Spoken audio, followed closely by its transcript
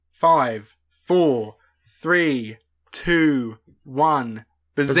5, 4, 3, 2, 1.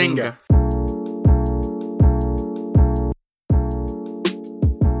 Bazinga.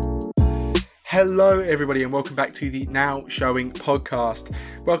 Hello everybody and welcome back to the Now Showing podcast.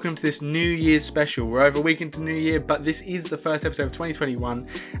 Welcome to this New Year's special. We're over a week into New Year, but this is the first episode of 2021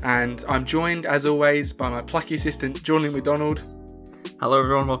 and I'm joined as always by my plucky assistant, Jordan McDonald. Hello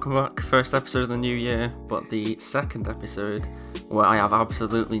everyone, welcome back. First episode of the new year, but the second episode where I have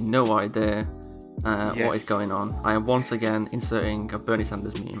absolutely no idea what is going on. I am once again inserting a Bernie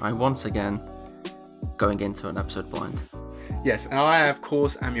Sanders meme. I am once again going into an episode blind. Yes, and I, of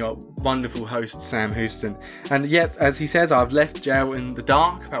course, am your wonderful host, Sam Houston. And yet, as he says, I've left jail in the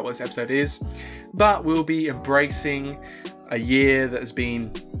dark about what this episode is, but we'll be embracing a year that has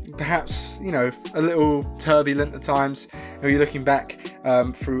been perhaps, a little turbulent at times. And we're looking back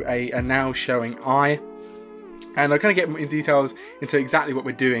through a now showing eye. And I'll kind of get in details into exactly what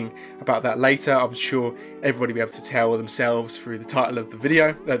we're doing about that later. I'm sure everybody will be able to tell themselves through the title of the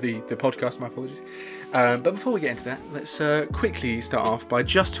video, the podcast, my apologies. But before we get into that, let's quickly start off by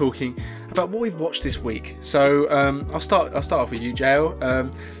just talking about what we've watched this week. So I'll start off with you,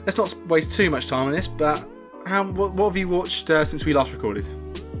 JL. Let's not waste too much time on this, but what have you watched since we last recorded?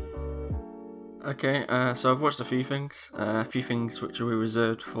 Okay, so I've watched a few things which will be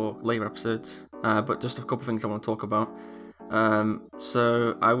reserved for later episodes, but just a couple of things I want to talk about.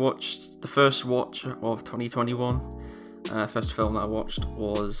 So I watched the first watch of 2021. First film that I watched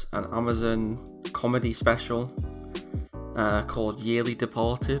was an Amazon comedy special called Yearly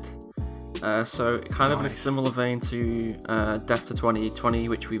Departed. So kind of in a similar vein to Death to 2020,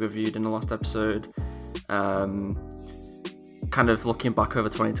 which we reviewed in the last episode. Kind of looking back over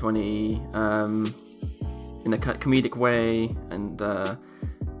 2020 in a comedic way, and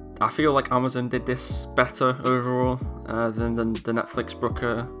I feel like Amazon did this better overall than the Netflix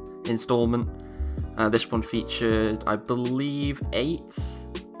Brooker installment. This one featured, I believe,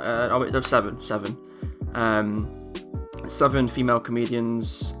 seven female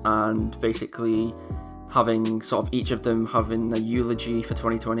comedians, and basically having sort of each of them having a eulogy for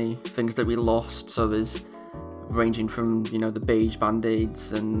 2020, things that we lost. So there's ranging from the beige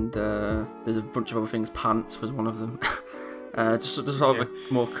band-aids, and there's a bunch of other things. Pants was one of them. just sort of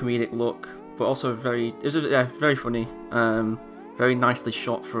a more comedic look, but also very funny, very nicely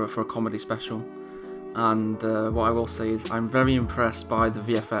shot for a comedy special. And what I will say is I'm very impressed by the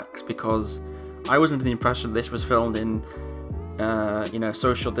VFX, because I was under the impression this was filmed in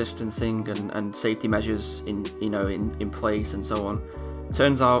social distancing and safety measures in place and so on.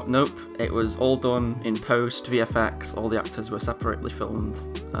 Turns out, nope, it was all done in post VFX. All the actors were separately filmed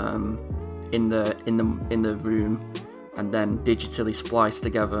in the room, and then digitally spliced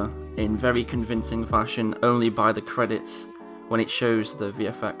together in very convincing fashion. Only by the credits, when it shows the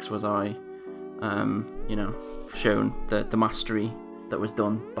VFX, was I shown the mastery that was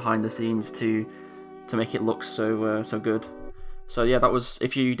done behind the scenes to make it look so good. So yeah, that was,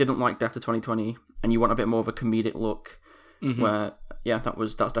 if you didn't like Death to 2020 and you want a bit more of a comedic look,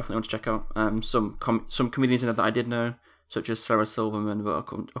 that's definitely one to check out. Some comedians in there that I did know, such as Sarah Silverman, but a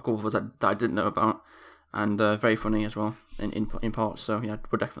couple of others that I didn't know about, and very funny as well in parts. So yeah,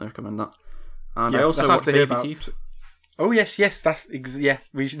 would definitely recommend that. And I also watched Baby Teeth. Oh yes,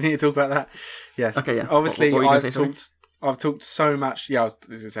 we should need to talk about that. Yes. Okay, yeah. Obviously, what I've talked so much. Yeah, I was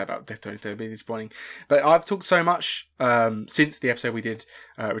going to say about Death to 2020 being disappointing, but I've talked so much since the episode we did,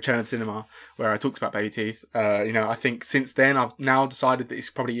 Return to Cinema, where I talked about Baby Teeth. I think since then I've now decided that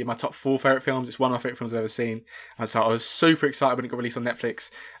it's probably in my top 4 favourite films. It's one of my favourite films I've ever seen, and so I was super excited when it got released on Netflix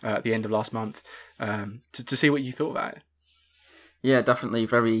at the end of last month to see what you thought about it. Yeah, definitely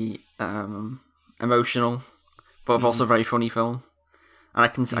very emotional, but also very funny film, and I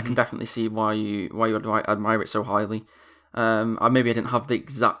can definitely see why you admire it so highly. Maybe I didn't have the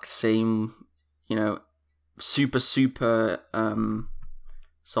exact same, super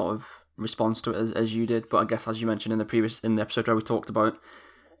sort of response to it as you did, but I guess, as you mentioned in the episode where we talked about,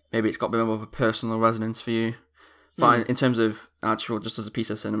 maybe it's got a bit more of a personal resonance for you. But in terms of actual, just as a piece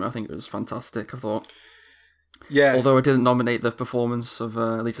of cinema, I think it was fantastic. I thought. Yeah. Although I didn't nominate the performance of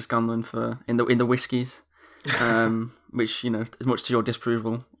Lisa Scanlon for in the Whiskies, which is much to your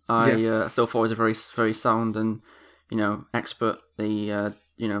disapproval. I still thought it was a very, very sound and expert. They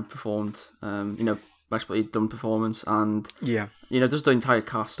performed expertly done performance, and just the entire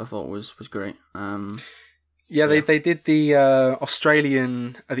cast I thought was great. They did the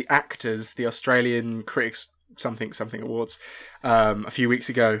Australian the Australian Critics something awards a few weeks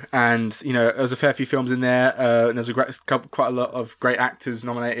ago, and there was a fair few films in there, and there's quite a lot of great actors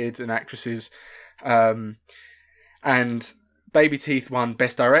nominated and actresses, and Baby Teeth won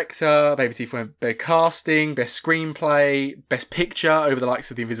Best Director, Baby Teeth won Best Casting, Best Screenplay, Best Picture over the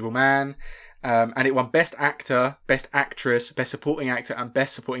likes of The Invisible Man, and it won Best Actor, Best Actress, Best Supporting Actor, and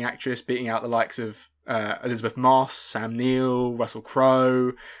Best Supporting Actress, beating out the likes of Elizabeth Moss, Sam Neill, Russell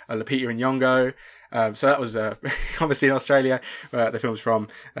Crowe, Lupita Nyong'o. So that was obviously in Australia, where the film's from.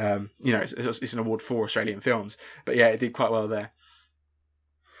 It's an award for Australian films, but yeah, it did quite well there.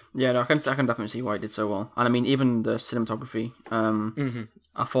 Yeah, no, I can definitely see why it did so well. And I mean, even the cinematography.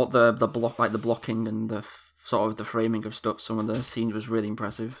 I thought the blocking and the sort of the framing of stuff, some of the scenes was really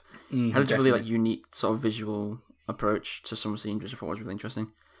impressive. It had a really like unique sort of visual approach to some scenes, which I thought was really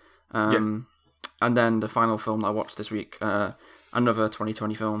interesting. And then the final film that I watched this week, another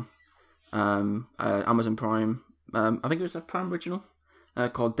 2020 film, Amazon Prime. I think it was a Prime original,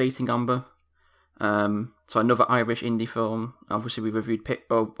 called Dating Amber. So another Irish indie film. Obviously, I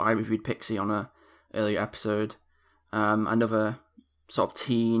reviewed Pixie on a earlier episode. Another sort of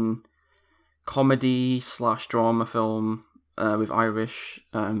teen comedy / drama film with Irish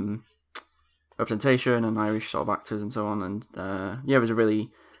representation and Irish sort of actors and so on. And it was a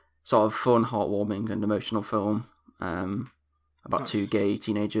really sort of fun, heartwarming, and emotional film about two gay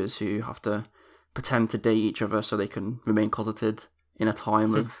teenagers who have to pretend to date each other so they can remain closeted in a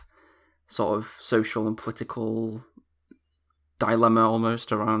time of sort of social and political dilemma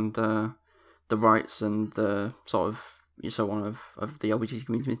almost around the rights and the sort of so on of the LGBTQ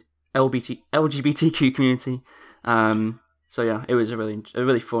community. So yeah, it was a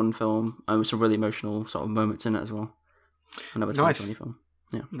really fun film and with some really emotional sort of moments in it as well. Another 2020 film.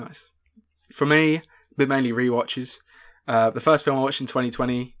 Yeah. Nice. For me, a bit mainly rewatches. The first film I watched in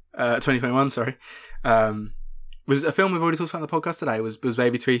 2021, was a film we've already talked about on the podcast today. Was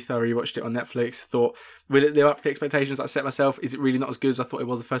Baby Teeth. I rewatched it on Netflix. Thought, will it live up to the expectations I set myself? Is it really not as good as I thought it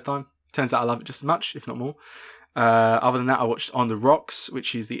was the first time? Turns out I love it just as much, if not more. Other than that, I watched On the Rocks,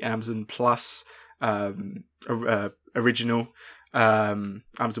 which is the Amazon Plus original,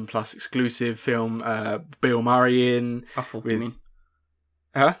 Amazon Plus exclusive film. Bill Murray in. Apple, you mean?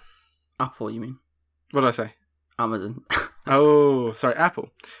 Huh? Apple, you mean? What did I say? Amazon. Oh, sorry,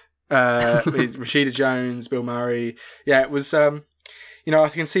 Apple. With Rashida Jones, Bill Murray. Yeah, it was. I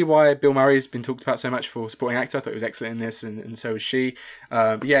can see why Bill Murray's been talked about so much for supporting actor. I thought he was excellent in this, and so was she.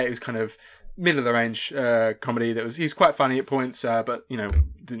 But yeah, it was kind of middle of the range comedy. He was quite funny at points, but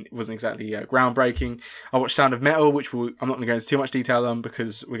wasn't exactly groundbreaking. I watched Sound of Metal, which I'm not going to go into too much detail on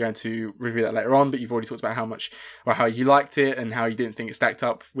because we're going to review that later on. But you've already talked about how you liked it and how you didn't think it stacked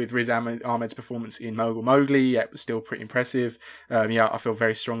up with Riz Ahmed's performance in Mogul Mowgli. Yeah, it was still pretty impressive. I feel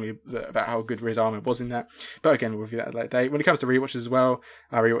very strongly about how good Riz Ahmed was in that. But again, we'll review that at a later date. When it comes to rewatches as well,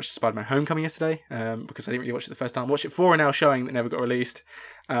 I rewatched Spider-Man Homecoming yesterday because I didn't really watch it the first time. I watched it for an hour showing that never got released.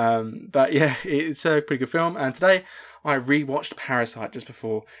 But yeah, it's a pretty good film. And today I rewatched Parasite just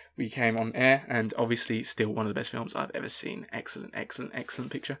before we came on air, and obviously still one of the best films I've ever seen. Excellent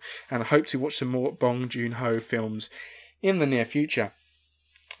picture. And I hope to watch some more Bong Joon-ho films in the near future.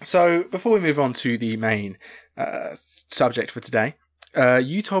 So before we move on to the main subject for today,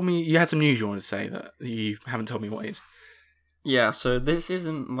 you told me you had some news you wanted to say that you haven't told me what is. Yeah, so this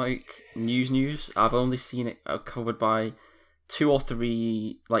isn't like news. I've only seen it covered by 2 or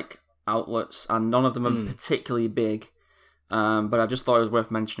 3 like outlets, and none of them are particularly big. But I just thought it was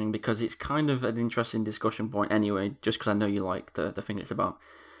worth mentioning because it's kind of an interesting discussion point anyway, just because I know you like the thing it's about.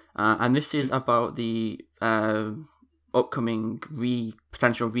 And this is about the upcoming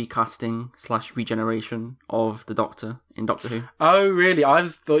potential recasting / regeneration of the Doctor in Doctor Who. Oh, really? I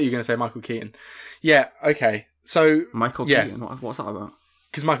thought you were going to say Michael Keaton. Yeah, okay. So Michael Keaton, what's that about?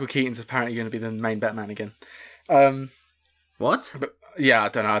 Because Michael Keaton's apparently going to be the main Batman again. What? But yeah, I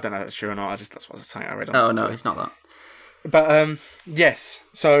don't know if that's true or not. That's what I was saying. I read on Twitter. No, it's not that. But yes.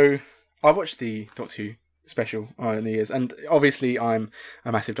 So I watched the Doctor Who special in the years, and obviously I'm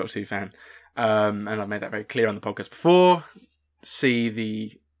a massive Doctor Who fan. And I've made that very clear on the podcast before.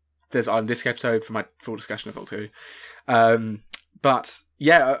 There's on this episode for my full discussion of Doctor Who. But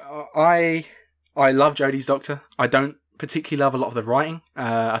yeah, I love Jodie's Doctor. I don't particularly love a lot of the writing.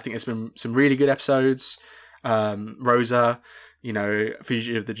 I think there's been some really good episodes. Rosa,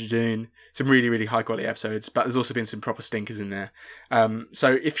 Fugitive of the Jadoon, some really, really high quality episodes, but there's also been some proper stinkers in there.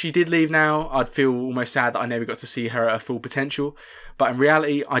 So if she did leave now, I'd feel almost sad that I never got to see her at her full potential. But in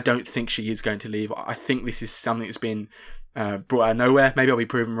reality, I don't think she is going to leave. I think this is something that's been brought out of nowhere. Maybe I'll be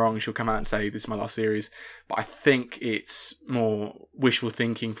proven wrong and she'll come out and say this is my last series, but I think it's more wishful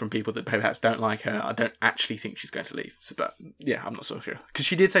thinking from people that perhaps don't like her. I don't actually think she's going to leave, but yeah, I'm not so sure, because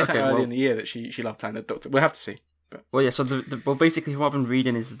she did say something earlier in the year that she loved playing the Doctor. We'll have to see. Well, yeah. So basically, what I've been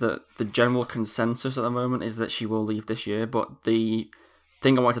reading is that the general consensus at the moment is that she will leave this year. But the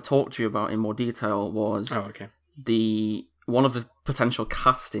thing I wanted to talk to you about in more detail was one of the potential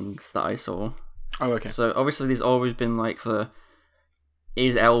castings that I saw. Oh, okay. So obviously, there's always been like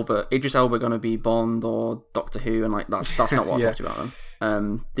is Idris Elba going to be Bond or Doctor Who, and like that's not what I talked about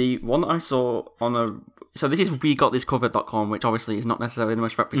then. The one that I saw so this is WeGotThisCovered.com, which obviously is not necessarily the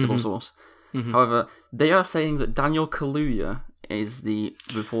most reputable source. Mm-hmm. However, they are saying that Daniel Kaluuya is the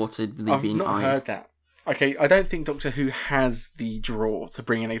reportedly being eyed. I've not heard that. Okay, I don't think Doctor Who has the draw to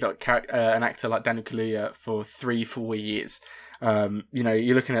bring in an actor like Daniel Kaluuya for 3-4 years.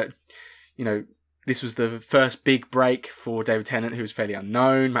 You're looking at, this was the first big break for David Tennant, who was fairly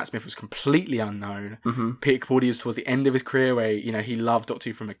unknown. Matt Smith was completely unknown. Mm-hmm. Peter Capaldi was towards the end of his career, where he loved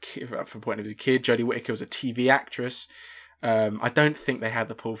Doctor Who from the point of his kid. Jodie Whittaker was a TV actress. I don't think they had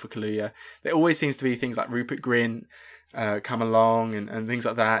the pull for Kaluuya. There always seems to be things like Rupert Grint come along and things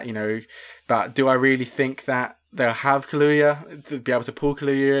like that, But do I really think that they'll have Kaluuya to be able to pull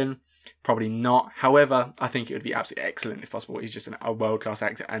Kaluuya in? Probably not. However, I think it would be absolutely excellent if possible. He's just a world-class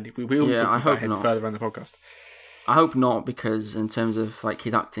actor, and we will talk about him further on the podcast. I hope not, because in terms of like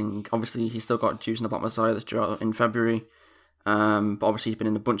his acting, obviously he's still got Judas and the Black Messiah that's due out in February. But obviously he's been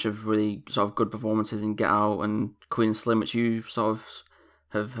in a bunch of really sort of good performances in Get Out and Queen and Slim, which you sort of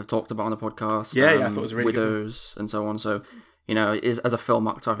have talked about on the podcast. Yeah, I thought it was really Widows good. And so on. So, as a film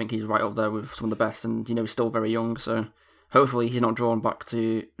actor, I think he's right up there with some of the best, and he's still very young. So hopefully he's not drawn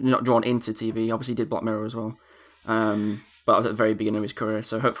into TV. Obviously he did Black Mirror as well, but that was at the very beginning of his career.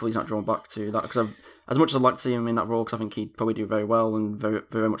 So hopefully he's not drawn back to that, because as much as I'd like to see him in that role, because I think he'd probably do very well and very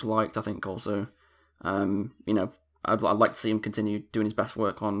very much liked. I think also, I'd like to see him continue doing his best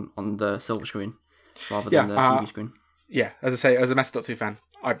work on the silver screen rather than the TV screen. Yeah, as I say, as a massive Doctor Who fan,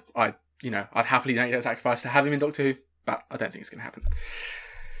 I'd happily make that sacrifice to have him in Doctor Who, but I don't think it's going to happen.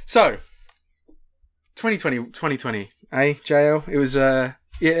 So, 2020, JL? It was,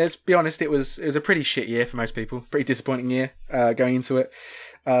 let's be honest, it was a pretty shit year for most people. Pretty disappointing year going into it.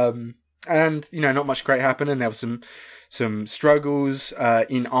 And, not much great happened, and there was some struggles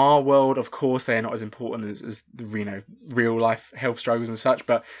in our world. Of course, they are not as important as real life health struggles and such,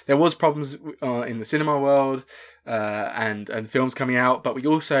 but there was problems in the cinema world and films coming out, but we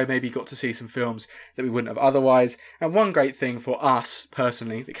also maybe got to see some films that we wouldn't have otherwise. And one great thing for us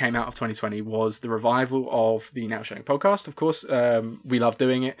personally that came out of 2020 was the revival of the Now Showing podcast. Of course, we love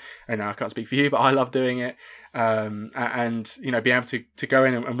doing it, and I can't speak for you, but I love doing it. And being able to go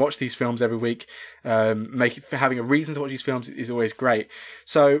in and watch these films every week, having a reason to watch these films is always great.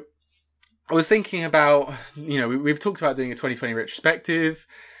 So I was thinking about, we've talked about doing a 2020 retrospective,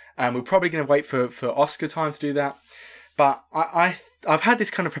 and we're probably going to wait for Oscar time to do that. But I've had this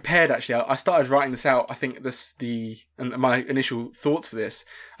kind of prepared, actually. I started writing this out. I think and my initial thoughts for this,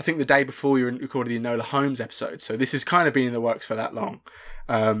 I think the day before we recorded the Enola Holmes episode. So this has kind of been in the works for that long.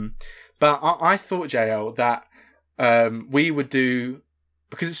 But I thought, JL, that we would do,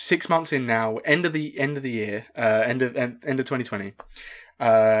 because it's 6 months in now, end of the year, end of 2020.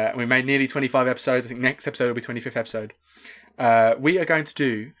 We made nearly 25 episodes. I think next episode will be 25th episode. We are going to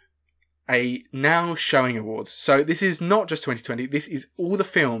do a Now Showing Awards. So this is not just 2020. This is all the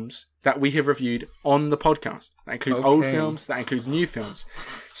films that we have reviewed on the podcast. That includes old films. That includes new films.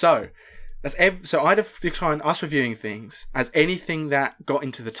 So so I'd have declined us reviewing things as anything that got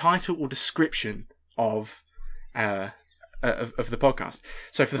into the title or description of the podcast.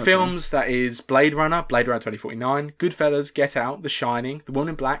 So for the films, that is Blade Runner 2049, Goodfellas, Get Out, The Shining, The Woman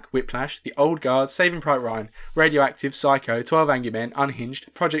in Black, Whiplash, The Old Guard, Saving Private Ryan, Radioactive, Psycho, 12 Angry Men,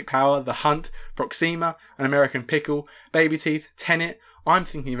 Unhinged, Project Power, The Hunt, Proxima, An American Pickle, Baby Teeth, Tenet, I'm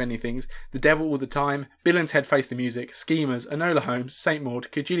Thinking of Ending Things, The Devil All the Time, Bill and Ted Face the Music, Schemers, Enola Holmes, Saint Maud,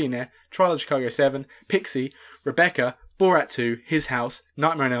 Kajillionaire, Trial of Chicago 7, Pixie, Rebecca, Borat 2, His House,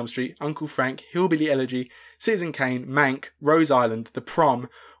 Nightmare on Elm Street, Uncle Frank, Hillbilly Elegy, Citizen Kane, Mank, Rose Island, The Prom,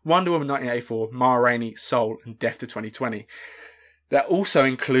 Wonder Woman 1984, Ma Rainey, Soul, and Death to 2020. That also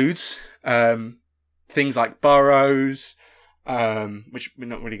includes things like Burrows, which we're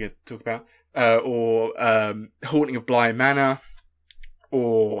not really going to talk about, or Haunting of Bly Manor,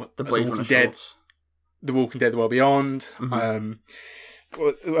 or The Walking Dead, The Walking Dead, The World Beyond.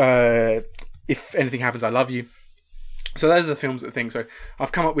 If Anything Happens, I Love You. So those are the films that things. So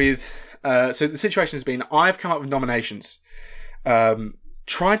I've come up with. So the situation has been, I've come up with nominations.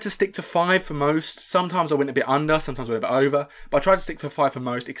 Tried to stick to 5 for most. Sometimes I went a bit under, sometimes I went a bit over. But I tried to stick to 5 for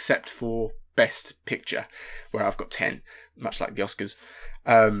most, except for Best Picture, where I've got 10, much like the Oscars.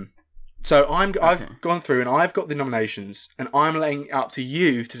 So I've gone through and I've got the nominations, and I'm laying it up to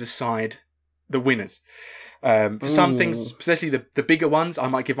you to decide the winners. For some things, especially the bigger ones, I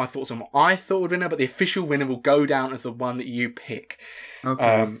might give my thoughts on what I thought would win, but the official winner will go down as the one that you pick.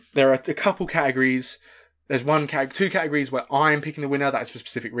 Okay. There are a couple categories. There's two categories where I'm picking the winner. That's for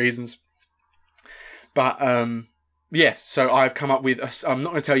specific reasons. But yes, so I've come up with. I'm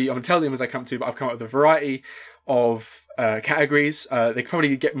not going to tell you. I'm going to tell them as I come to, but I've come up with a variety of categories. They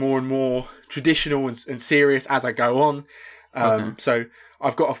probably get more and more traditional and serious as I go on. Okay. So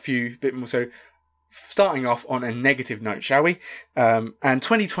I've got a few bit more. So starting off on a negative note, shall we? And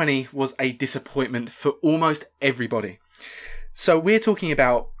 2020 was a disappointment for almost everybody. So we're talking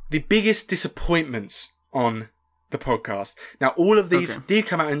about the biggest disappointments on the podcast. Now, all of these did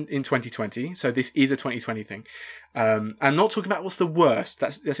come out in 2020, so this is a 2020 thing. I'm not talking about what's the worst.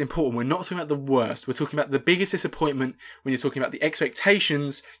 That's important. We're not talking about the worst. We're talking about the biggest disappointment when you're talking about the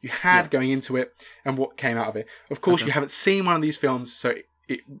expectations you had going into it and what came out of it. Of course, you haven't seen one of these films, so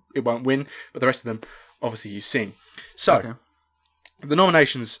it won't win, but the rest of them, obviously, you've seen. So, the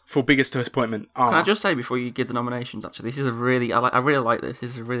nominations for biggest disappointment are... Can I just say before you give the nominations, actually, this is a really... I really like this.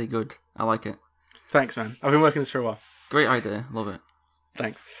 This is really good. I like it. Thanks, man. I've been working this for a while. Great idea. Love it.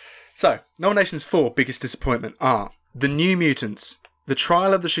 Thanks. So, nominations for biggest disappointment are The New Mutants, The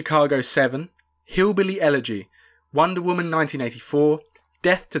Trial of the Chicago 7, Hillbilly Elegy, Wonder Woman 1984,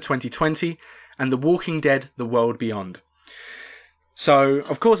 Death to 2020, and The Walking Dead: The World Beyond. So,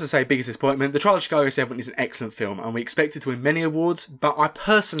 of course, I say biggest disappointment. The Trial of Chicago 7 is an excellent film, and we expect it to win many awards, but I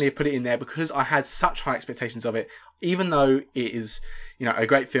personally have put it in there because I had such high expectations of it. Even though it is, a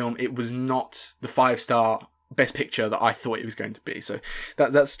great film, it was not the 5-star best picture that I thought it was going to be. So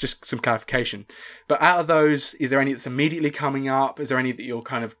that's just some clarification. But out of those, is there any that's immediately coming up? Is there any that you're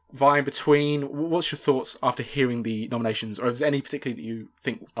kind of vying between? What's your thoughts after hearing the nominations? Or is there any particularly that you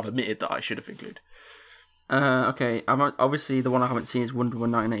think I've omitted that I should have included? Okay, obviously the one I haven't seen is Wonder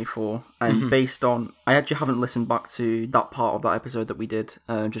Woman 1984, and based on... I actually haven't listened back to that part of that episode that we did,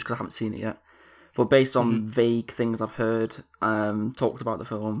 just because I haven't seen it yet. But based on vague things I've heard, talked about the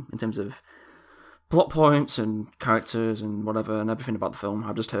film, in terms of plot points and characters and whatever, and everything about the film,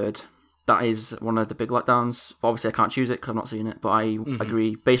 I've just heard that is one of the big letdowns. Obviously I can't choose it because I've not seen it, but I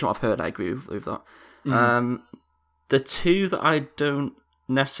agree, based on what I've heard, I agree with that. The two that I don't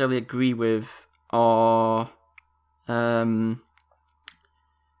necessarily agree with are New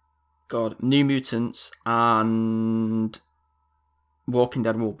Mutants and Walking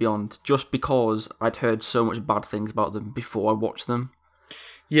Dead: World Beyond, just because I'd heard so much bad things about them before I watched them.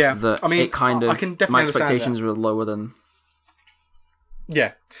 Yeah, that I mean, it kind of, I can definitely my understand expectations that. were lower than...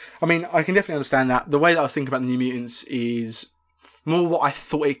 Yeah, I mean, I can definitely understand that. The way that I was thinking about the New Mutants is more what I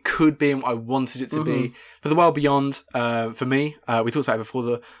thought it could be and what I wanted it to be. For The World Beyond, for me, we talked about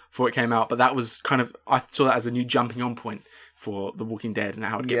it before it came out, but that was kind of, I saw that as a new jumping on point for The Walking Dead and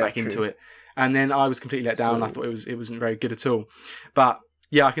how I'd get back into it. And then I was completely let down. I thought it wasn't very good at all. But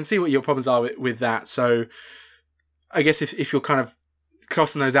yeah, I can see what your problems are with that. So I guess if you're kind of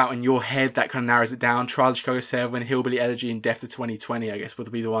crossing those out in your head, that kind of narrows it down. Trial of Chicago 7, Hillbilly Elegy, and Death to 2020, I guess,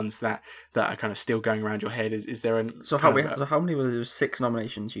 would be the ones that are kind of still going around your head. Is there an... So how many were there? 6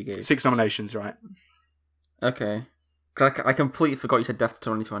 nominations you gave? 6 nominations, right. Okay. I completely forgot you said Death to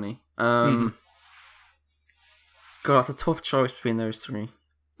 2020. God, that's a tough choice between those 3.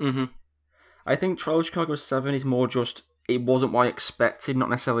 I think Trial of Chicago 7 is more just... It wasn't what I expected, not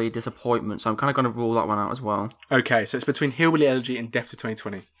necessarily a disappointment, so I'm kind of going to rule that one out as well. Okay, so it's between Hillbilly Elegy and Death to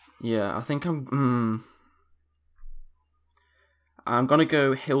 2020. Yeah, I think I'm going to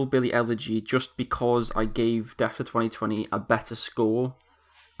go Hillbilly Elegy just because I gave Death to 2020 a better score,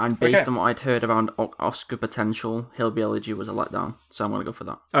 and based on what I'd heard around Oscar potential, Hillbilly Elegy was a letdown, so I'm going to go for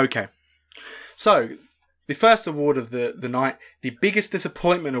that. Okay. So, the first award of the night, the biggest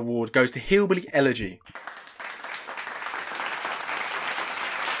disappointment award, goes to Hillbilly Elegy.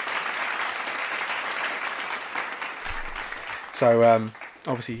 So,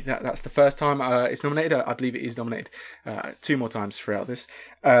 obviously, that's the first time it's nominated. I believe it is nominated 2 more times throughout this.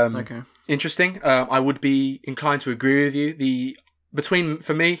 Okay. Interesting. I would be inclined to agree with you.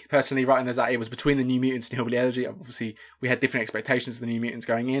 For me, personally, writing those out, it was between the New Mutants and Hillbilly Elegy. Obviously, we had different expectations of the New Mutants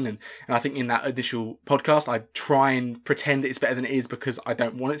going in, and I think in that initial podcast, I try and pretend it's better than it is because I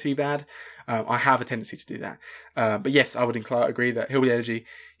don't want it to be bad. I have a tendency to do that. But yes, I would agree that Hillbilly Elegy,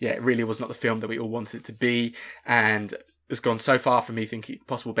 it really was not the film that we all wanted it to be, and has gone so far from me thinking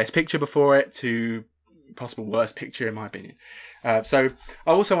possible best picture before it to possible worst picture in my opinion. So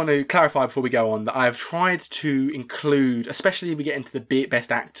I also want to clarify before we go on that I have tried to include, especially if we get into the best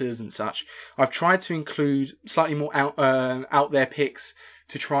actors and such, I've tried to include slightly more out there picks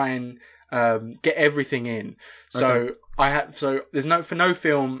to try and get everything in. So Okay. there's no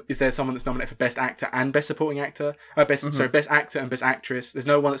film is there someone that's nominated for best actor and best supporting actor, best actor and best actress. There's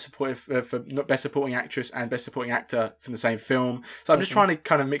no one that's supported for best supporting actress and best supporting actor from the same film. So I'm just trying to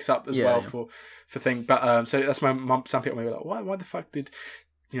kind of mix up as well for thing. But so that's some people may be like, why the fuck did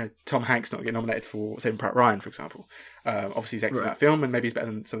Tom Hanks not get nominated for Saving Private Ryan, for example? Obviously he's excellent in that film and maybe he's better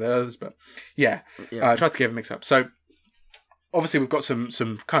than some of the others, but I tried to give a mix up. So obviously we've got some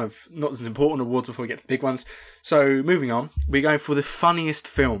kind of not as important awards before we get to the big ones. So moving on, we're going for the funniest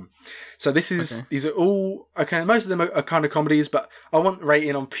film. So these are all most of them are kind of comedies, but I want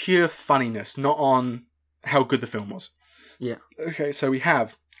rating on pure funniness, not on how good the film was. Yeah. Okay, so we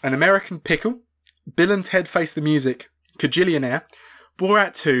have An American Pickle, Bill and Ted Face the Music, Kajillionaire,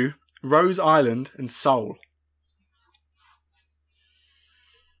 Borat 2, Rose Island, and Soul.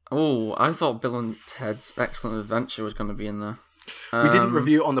 Oh, I thought Bill and Ted's Excellent Adventure was going to be in there. We didn't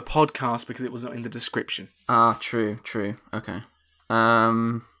review it on the podcast because it was not in the description. Ah, true. Okay.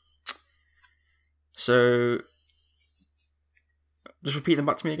 So, just repeat them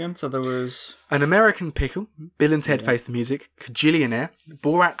back to me again. So there was An American Pickle, Bill and Ted Face the Music, Kajillionaire,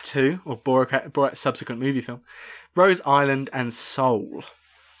 Borat 2, or Borat's subsequent movie film, Rose Island, and Soul.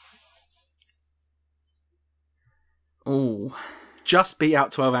 Oh. Just beat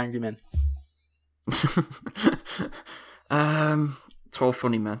out 12 Angry Men. 12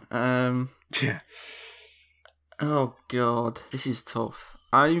 Funny Men. Yeah. Oh god, this is tough.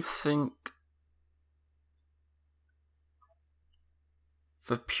 I think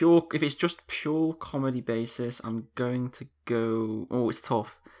if it's just pure comedy basis, I'm going to go. Oh, it's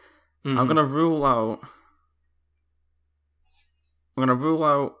tough. Mm-hmm. I'm gonna rule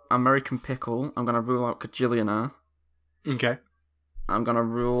out American Pickle. I'm gonna rule out Kajillionaire. Okay. I'm gonna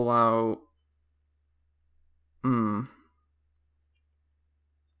rule out.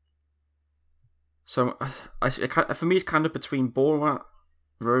 So, for me, it's kind of between Borat,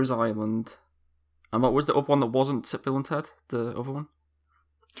 Rose Island, and what was the other one that wasn't Bill and Ted? The other one?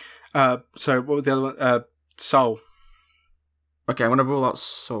 So what was the other one? Soul. Okay, I'm gonna rule out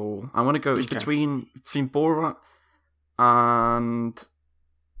Soul. I'm gonna go. It's between Borat and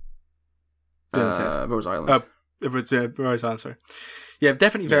Bill and Ted. Rose Island. Rose Island, sorry. Yeah,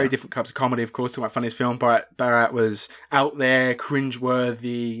 definitely very different types of comedy, of course. Talking about funniest film, Borat was out there,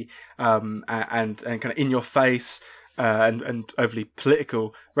 cringeworthy, and kind of in your face, and overly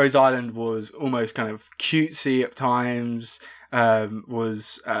political. Rose Island was almost kind of cutesy at times,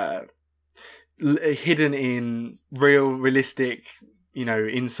 was hidden in realistic,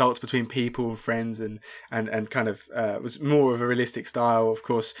 insults between people and friends, and kind of was more of a realistic style. Of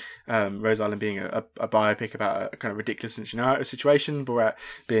course, Rose Island being a biopic about a kind of ridiculous situation, Borat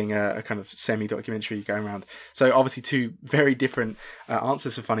being a kind of semi-documentary going around. So obviously two very different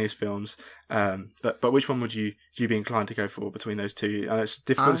answers for funniest films. But which one would you be inclined to go for between those two? I know it's a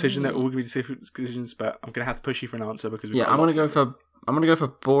difficult decision. They're all going to be difficult decisions, but I'm going to have to push you for an answer because I'm going to go for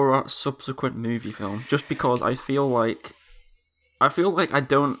Borat's subsequent movie film, just because I feel like I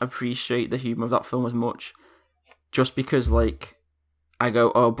don't appreciate the humour of that film as much, just because I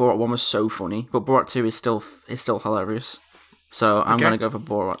go, oh, Borat 1 was so funny, but Borat 2 is still hilarious. So I'm going to go for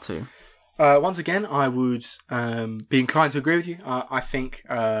Borat 2. Once again, I would be inclined to agree with you. I think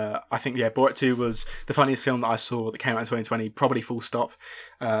Borat 2 was the funniest film that I saw that came out in 2020, probably full stop.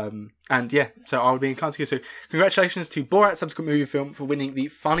 So I would be inclined to go. So congratulations to Borat subsequent movie film for winning the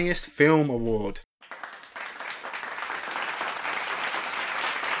funniest film award.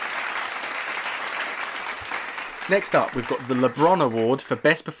 Next up, we've got the LeBron Award for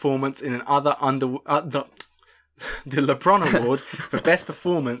Best Performance in an the LeBron Award for Best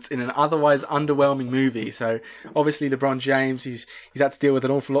Performance in an otherwise underwhelming movie. So obviously LeBron James, he's had to deal with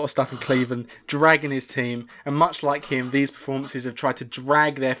an awful lot of stuff in Cleveland, dragging his team, and much like him, these performances have tried to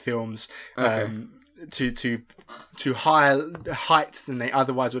drag their films to higher heights than they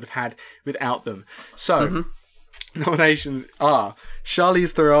otherwise would have had without them. So nominations are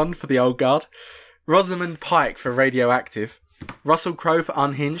Charlize Theron for The Old Guard, Rosamund Pike for Radioactive, Russell Crowe for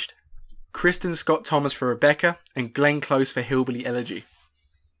Unhinged, Kristen Scott Thomas for Rebecca, and Glenn Close for Hillbilly Elegy.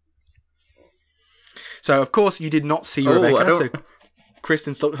 So, of course, you did not see Rebecca, so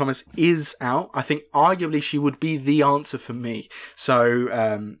Kristen Scott Thomas is out. I think arguably she would be the answer for me. So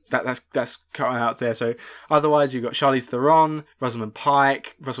that's cut out there. So otherwise you've got Charlize Theron, Rosamund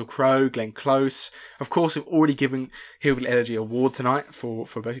Pike, Russell Crowe, Glenn Close. Of course, we've already given Hillbilly Elegy award tonight for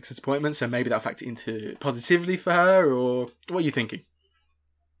Rebecca's disappointment, so maybe that'll factor into positively for her, or what are you thinking?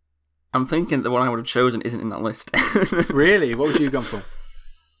 I'm thinking the one I would have chosen isn't in that list. Really? What would you have gone for?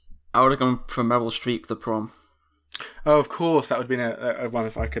 I would have gone for Meryl Streep, The Prom. Oh, of course, that would have been a one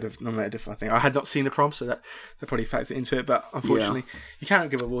if I could have nominated. If I think I had not seen The Prom, so that probably factors into it. But unfortunately, you cannot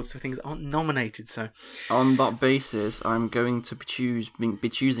give awards to things that aren't nominated. So, on that basis, I'm going to be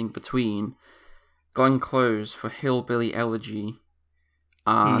choosing between Glenn Close for Hillbilly Elegy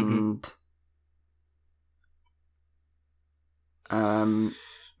and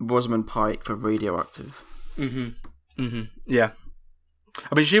Rosamund Pike for Radioactive. Yeah.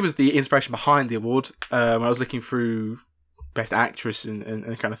 I mean, she was the inspiration behind the award. When I was looking through Best Actress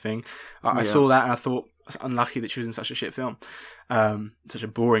and kind of thing, I saw that and I thought, it's unlucky that she was in such a shit film. Such a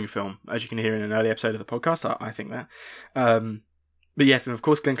boring film, as you can hear in an early episode of the podcast, I think that. But yes, and of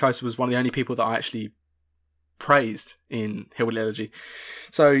course Glenn Close was one of the only people that I actually praised in Hillbilly Elegy.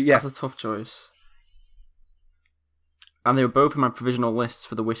 So, yeah. That's a tough choice. And they were both in my provisional lists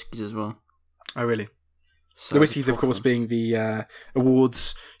for the Whiskies as well. Oh, really? So the Whiskies, of course, being the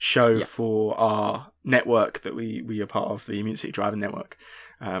awards show for our network that we are part of, the Immunity Driving Network,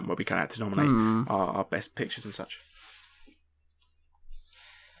 where we kind of had to nominate our best pictures and such.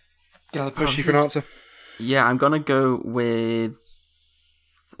 Get another push you for an answer. Yeah, I'm going to go with...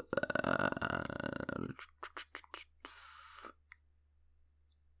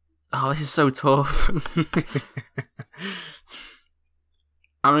 this is so tough.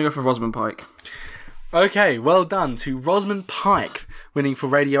 I'm going to go for Rosamund Pike. Okay, well done to Rosamund Pike, winning for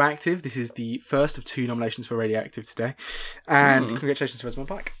Radioactive. This is the first of 2 nominations for Radioactive today. And congratulations to Rosamund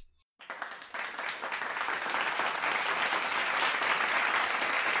Pike.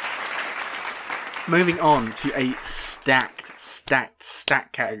 Moving on to a stacked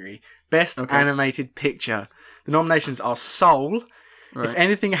category. Best Animated Picture. The nominations are Soul, If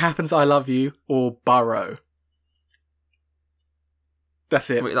Anything Happens, I Love You, or Burrow. That's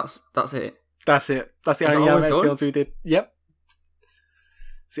it. Wait, that's it? That's it. That's the only animated films we did. Yep.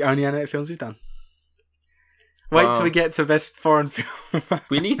 It's the only animated films we've done. Wait till we get to best foreign film.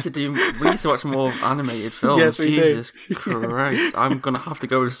 we need to watch more animated films. Yes, we Jesus do. Christ. I'm going to have to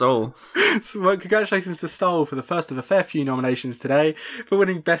go with Soul. So, well, congratulations to Soul for the first of a fair few nominations today for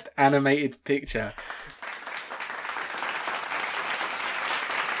winning Best Animated Picture.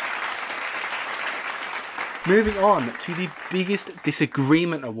 Moving on to the biggest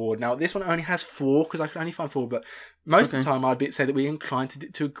disagreement award. Now, this one only has 4, because I could only find 4, but most of the time I'd say that we're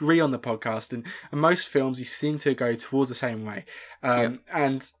inclined to agree on the podcast, and most films you seem to go towards the same way.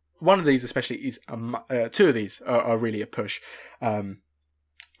 And one of these especially is, 2 of these are really a push.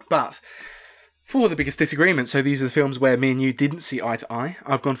 But for the biggest disagreement, so these are the films where me and you didn't see eye to eye,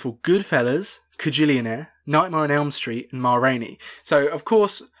 I've gone for Goodfellas, Kajillionaire, Nightmare on Elm Street, and Ma Rainey. So, of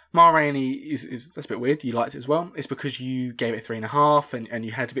course... Ma Rainey is that's a bit weird. You liked it as well. It's because you gave it 3.5, and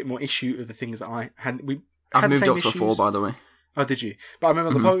you had a bit more issue of the things that I had. I've moved up to 4, by the way. Oh, did you? But I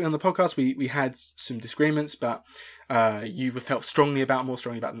remember on the podcast we had some disagreements, but you felt more strongly about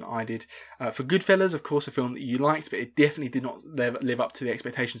them than I did. For Goodfellas, of course, a film that you liked, but it definitely did not live up to the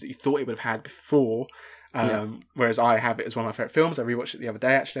expectations that you thought it would have had before. Whereas I have it as one of my favourite films. I rewatched it the other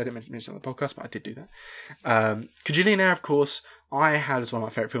day, actually. I didn't mention it on the podcast, but I did do that. Kajillionaire, of course, I had as one of my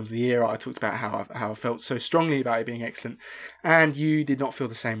favourite films of the year. I talked about how I felt so strongly about it being excellent, and you did not feel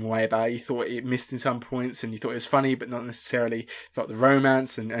the same way about it. You thought it missed in some points, and you thought it was funny, but not necessarily felt the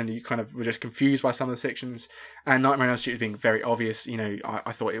romance, and you kind of were just confused by some of the sections. And Nightmare on Elm Street being very obvious. You know,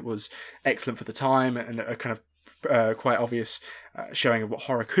 I thought it was excellent for the time, and a kind of quite obvious showing of what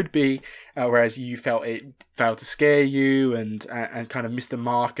horror could be, whereas you felt it failed to scare you and kind of missed the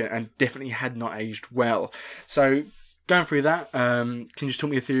mark and definitely had not aged well. So going through that, can you just talk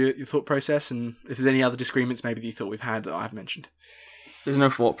me through your thought process, and if there's any other disagreements maybe that you thought we've had that I've mentioned? There's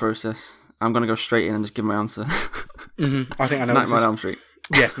no thought process. I'm going to go straight in and just give my answer. I think I know. Nightmare on Elm Street.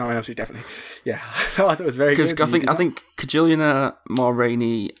 Yes, Nightmare on Elm Street, definitely. Yeah, I thought it was very good. Because I think Kajillionaire, Ma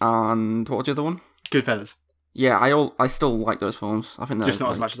Rainey, and what was the other one? Goodfellas. Yeah, I still like those films. I think they're just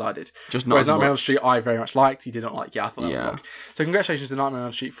not as much as I did. Just not Whereas as much. Nightmare on Elm Street, I very much liked. You did not like. Yeah, I thought that was a lot. So congratulations to Nightmare on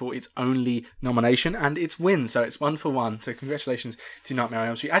Elm Street for its only nomination and its win. So it's 1 for 1. So congratulations to Nightmare on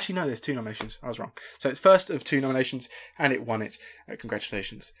Elm Street. Actually, no, there's 2 nominations. I was wrong. So it's first of 2 nominations, and it won it.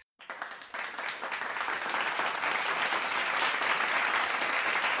 Congratulations.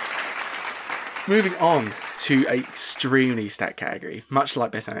 Moving on to an extremely stacked category, much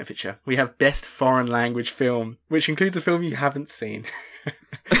like Best Animated Picture, we have Best Foreign Language Film, which includes a film you haven't seen.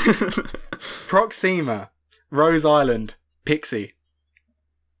 Proxima, Rose Island, Pixie.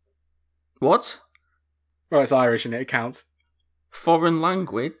 What? Well, it's Irish and it counts. Foreign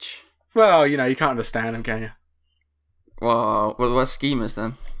language? Well, you know, you can't understand them, can you? Well, what's Schemas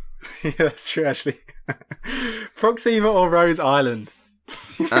then? Yeah, that's true, actually. Proxima or Rose Island?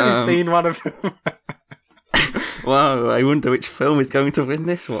 You've only seen one of them. Wow, I wonder which film is going to win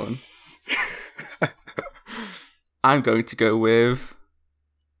this one. I'm going to go with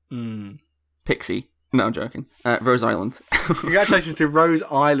Pixie. No, I'm joking. Rose Island. Congratulations to Rose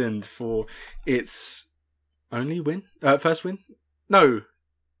Island for its first win? No.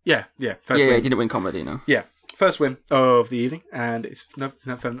 Yeah, first win. Yeah, it didn't win comedy, no. Yeah, first win of the evening, and it's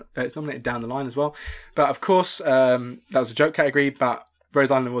nominated down the line as well. But of course, that was a joke category, but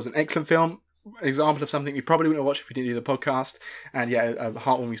Rose Island was an excellent film. Example of something we probably wouldn't have watched if we didn't do the podcast. And yeah, a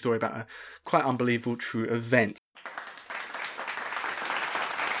heartwarming story about a quite unbelievable true event.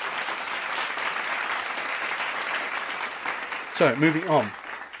 So, moving on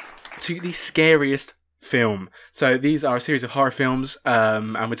to the scariest film. So, these are a series of horror films,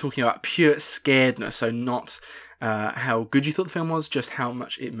 and we're talking about pure scaredness. So, not how good you thought the film was, just how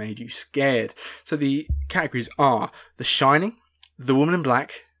much it made you scared. So, the categories are The Shining, The Woman in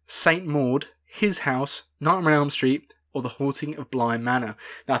Black, Saint Maud, His House, Nightmare on Elm Street, or The Haunting of Bly Manor.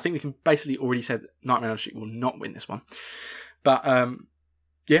 Now, I think we can basically already say that Nightmare on Elm Street will not win this one. But,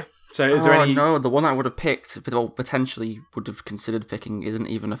 yeah. So is there any... no, the one I would have picked, but potentially would have considered picking, isn't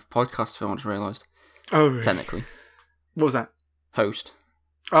even a podcast film, I just realised. Oh, really? Technically. What was that? Host.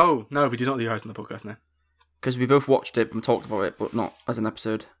 Oh, no, we do not do Host on the podcast now. Because we both watched it and talked about it, but not as an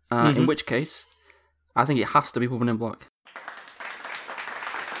episode. In which case, I think it has to be Woman in Black.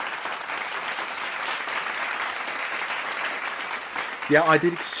 Yeah, I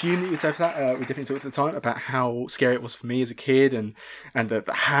did assume that you would say for that. We definitely talked at the time about how scary it was for me as a kid, and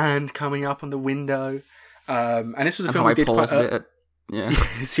the hand coming up on the window. And this was a film we did quite early. Yeah.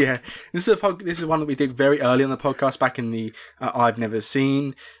 Yes, yeah. This is one that we did very early on the podcast, back in the I've Never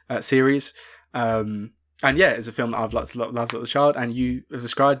Seen series. And yeah, it's a film that I've loved as a child, and you have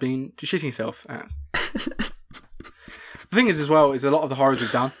described being shitting yourself at. The thing is, as well, is a lot of the horrors we've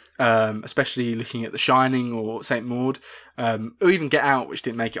done, especially looking at The Shining or Saint Maud, or even Get Out, which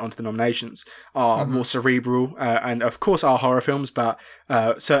didn't make it onto the nominations, are more cerebral, and of course are horror films, but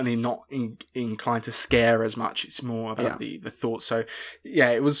certainly not inclined to scare as much. It's more about the thoughts. So yeah,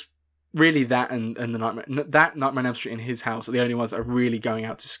 it was really that and the Nightmare on Elm Street and His House are the only ones that are really going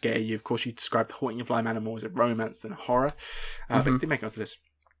out to scare you. Of course, you described The Haunting of Bly Manor more as a romance than a horror, but it did make it onto this.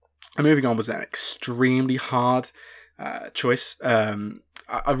 And moving on was an extremely hard choice.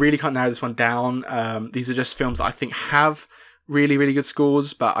 I really can't narrow this one down. These are just films that I think have really, really good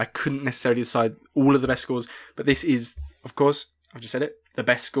scores, but I couldn't necessarily decide all of the best scores. But this is, of course, I've just said it, the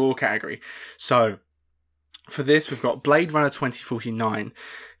best score category. So for this, we've got Blade Runner 2049,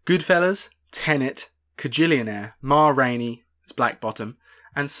 Goodfellas, Tenet, Kajillionaire, Ma Rainey, Black Bottom,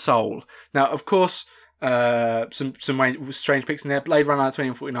 and Soul. Now, of course, some strange picks in there. Blade Runner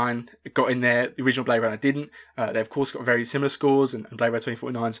 2049 got in there. The original Blade Runner didn't. They of course got very similar scores, and Blade Runner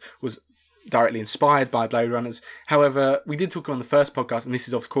 2049's was directly inspired by Blade Runners. However, we did talk on the first podcast, and this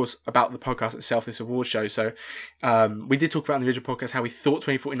is of course about the podcast itself, this award show. So we did talk about in the original podcast how we thought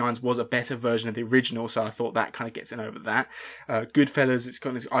 2049's was a better version of the original. So I thought that kind of gets in over that. Goodfellas, it's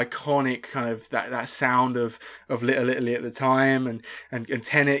got this iconic kind of that sound of Little Italy at the time, and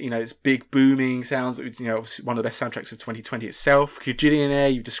Tenet, it's big booming sounds. Obviously one of the best soundtracks of 2020 itself.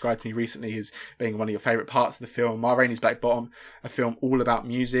 Kajillionaire, you described to me recently as being one of your favourite parts of the film. Ma Rainey's Black Bottom, a film all about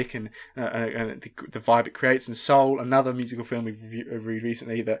music and the vibe it creates, and Soul, another musical film we've reviewed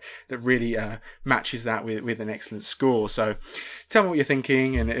recently that really matches that with an excellent score. So tell me what you're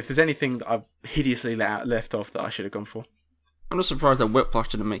thinking, and if there's anything that I've hideously left off that I should have gone for. I'm just surprised that Whiplash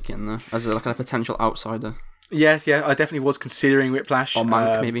didn't make it in there as a potential outsider. Yeah, I definitely was considering Whiplash. Or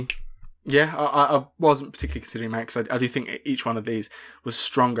Mank, maybe. Yeah, I wasn't particularly considering Mank, because I do think each one of these was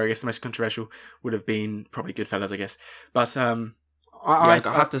stronger. I guess the most controversial would have been probably Goodfellas, I guess. But I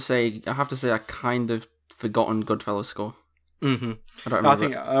have to say I kind of forgotten Goodfellas' score. Mm-hmm. I don't remember. I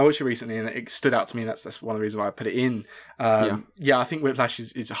think I watched it recently and it stood out to me, and that's one of the reasons why I put it in. Yeah, I think Whiplash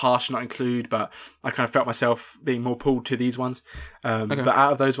is harsh to not include, but I kind of felt myself being more pulled to these ones. But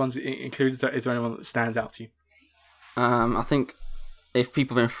out of those ones included, is there anyone that stands out to you? I think if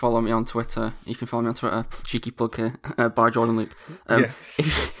people have been following me on Twitter, you can follow me on Twitter, cheeky plug here, by Jordan Luke.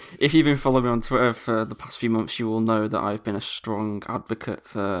 If you've been following me on Twitter for the past few months, you will know that I've been a strong advocate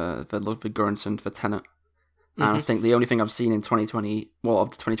for Ludwig Göransson for Tenet. And I think the only thing I've seen in 2020, of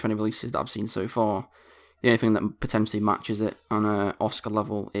the 2020 releases that I've seen so far, the only thing that potentially matches it on an Oscar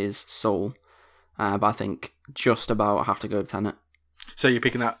level is Soul. But I think just about I have to go with Tenet. So you're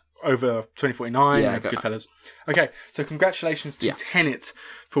picking that over 2049 and Goodfellas. Okay, so congratulations to Tenet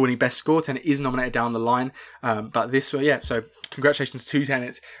for winning Best Score. Tenet is nominated down the line, but this, so congratulations to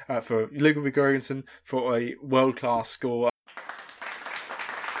Tenet for Ludwig Göransson for a world-class score.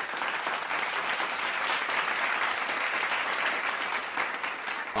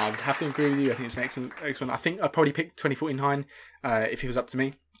 I would have to agree with you. I think it's an excellent. I think I'd probably pick 2049 if it was up to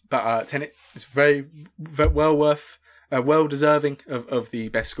me. But Tenet is very well worth. Well deserving of the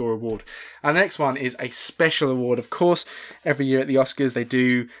Best Score award. And the next one is a special award. Of course, every year at the Oscars they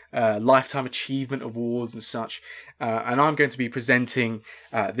do Lifetime Achievement Awards and such. And I'm going to be presenting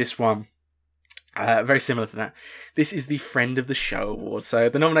this one. Very similar to that. This is the Friend of the Show Award. So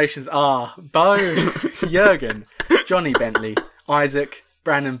the nominations are Bo, Jürgen, Johnny Bentley, Isaac,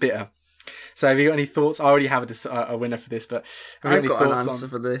 Brandon Bitter. So have you got any thoughts? I already have a winner for this, but I've got an answer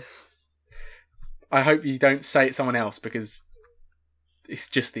for this. I hope you don't say it someone else because it's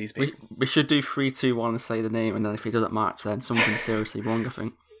just these people. We should do 3, 2, 1 and say the name, and then if it doesn't match, then something seriously wrong, I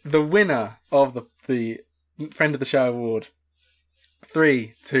think. The winner of the Friend of the Show Award.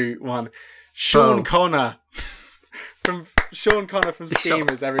 3, 2, 1. Sean Connor. From Sean Connor from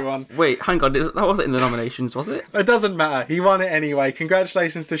Schemers, everyone. Wait, hang on. That wasn't in the nominations, was it? It doesn't matter. He won it anyway.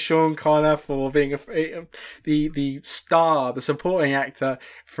 Congratulations to Sean Connor for being the star, the supporting actor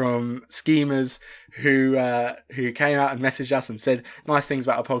from Schemers, who came out and messaged us and said nice things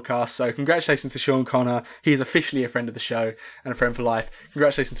about our podcast. So congratulations to Sean Connor. He's officially a friend of the show and a friend for life.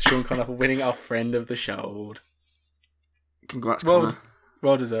 Congratulations to Sean Connor for winning our Friend of the Show award. Congrats, Connor.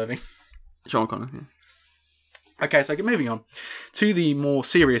 Well deserving. Sean Connor, yeah. Okay, so moving on to the more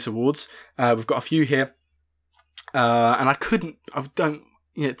serious awards. We've got a few here, and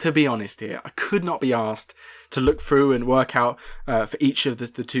to be honest here, I could not be asked to look through and work out for each of the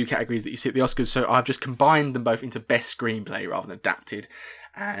two categories that you see at the Oscars. So I've just combined them both into Best Screenplay rather than Adapted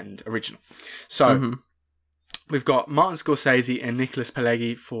and Original. So we've got Martin Scorsese and Nicholas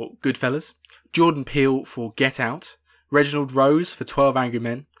Pileggi for Goodfellas, Jordan Peele for Get Out, Reginald Rose for 12 Angry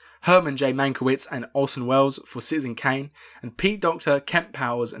Men, Herman J. Mankiewicz and Orson Welles for Citizen Kane, and Pete Docter, Kemp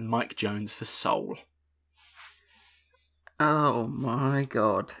Powers and Mike Jones for Soul. Oh my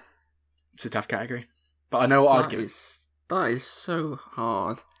god. It's a tough category. But I know what I'd give. That is so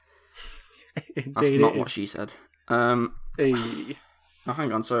hard. Indeed, that's not what she said. Oh,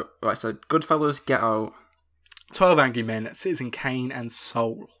 hang on. So Goodfellas, Get Out, 12 Angry Men, Citizen Kane and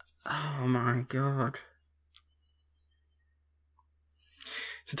Soul. Oh my god.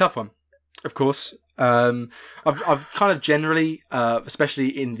 It's a tough one, of course. I've kind of generally, especially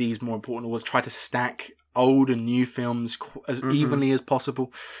in these more important awards, tried to stack old and new films as evenly as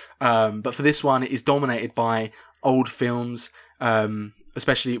possible. But for this one, it is dominated by old films,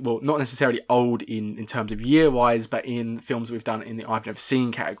 especially, well, not necessarily old in terms of year-wise, but in films we've done in the I've Never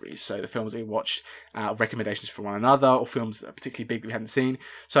Seen categories. So the films that we watched out of recommendations from one another, or films that are particularly big that we hadn't seen.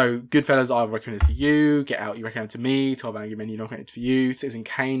 So Goodfellas, I recommended to you. Get Out, you recommended to me. 12 Angry Men, you recommended for you. Citizen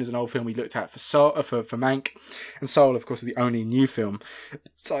Kane is an old film we looked at for Mank. And Soul, of course, is the only new film.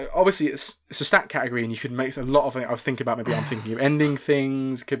 So obviously it's a stacked category, and you could make a lot of it. I was thinking about maybe I'm thinking of Ending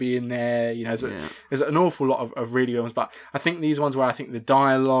Things could be in there. You know, there's an awful lot of really good ones, but I think these ones where I think the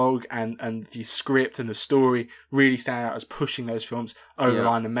dialogue and the script and the story really stand out as pushing those films over the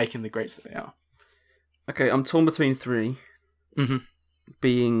line and making the greats that they are. Okay, I'm torn between 3.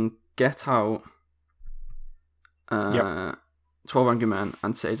 Being Get Out, 12 Angry Men,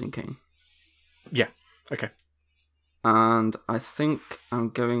 and Citizen Kane. Yeah, okay. And I think I'm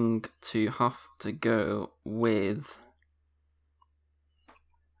going to have to go with...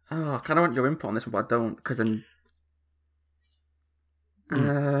 Oh, I kind of want your input on this one, but I don't, because then...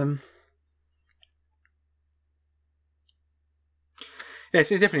 Yeah, it's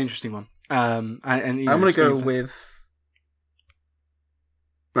definitely an interesting one. And I'm going to go with...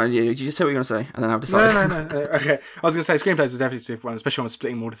 Right, you just say what you're going to say, and then I'll decide. No. Okay, I was going to say screenplays is definitely a specific one, especially on a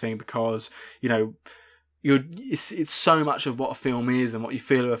splitting order thing, because, you know, it's so much of what a film is, and what you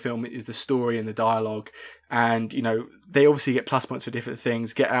feel of a film is the story and the dialogue. And, you know, they obviously get plus points for different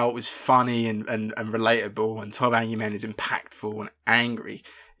things. Get Out was funny and relatable, and 12 Angry Men is impactful and angry,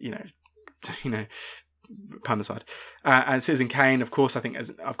 you know, pun aside. And Citizen Kane, of course, I think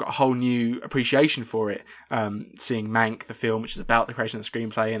I've got a whole new appreciation for it. Seeing Mank, the film, which is about the creation of the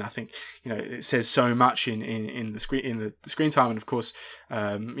screenplay, and I think, you know, it says so much in the screen time, and of course,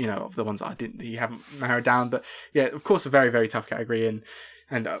 you know, of the ones that you haven't narrowed down. But yeah, of course, a very, very tough category,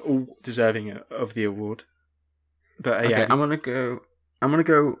 and all deserving of the award. But okay, I'm gonna go.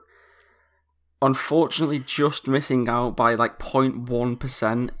 Unfortunately, just missing out by like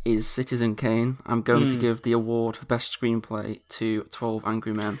 0.1% is Citizen Kane. I'm going to give the award for Best Screenplay to 12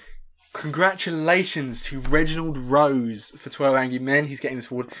 Angry Men. Congratulations to Reginald Rose for 12 Angry Men. He's getting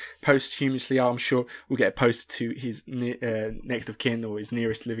this award posthumously. I'm sure we'll get it posted to his next of kin or his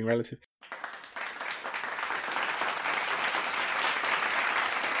nearest living relative.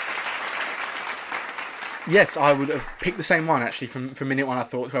 yes, I would have picked the same one actually. From minute one, I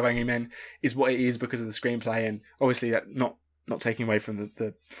thought 12 Angry Men is what it is because of the screenplay, and obviously that not taking away from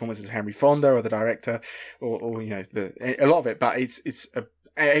the performances of Henry Fonda or the director or a lot of it, but it's a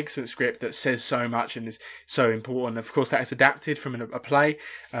excellent script that says so much and is so important. Of course, that is adapted from a play,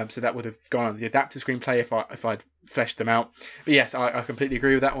 so that would have gone on the adapted screenplay if I'd fleshed them out. But yes, I completely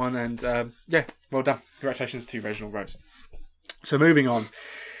agree with that one, and well done. Congratulations to Reginald Rose. So moving on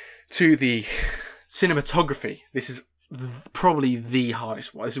to the cinematography. This is probably the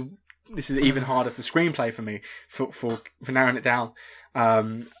hardest one. This is even harder for screenplay for me for narrowing it down.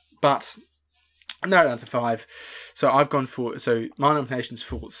 But I narrowed it down to 5. So I've gone for... So my nominations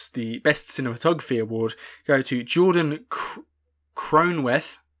for the Best Cinematography Award go to Jordan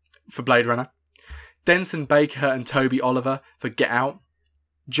Cronenweth for Blade Runner, Denson Baker and Toby Oliver for Get Out,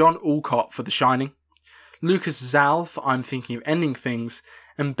 John Alcott for The Shining, Lucas Zal for I'm Thinking of Ending Things,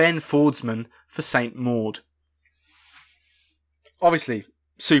 and Ben Fordsman for Saint Maud. Obviously,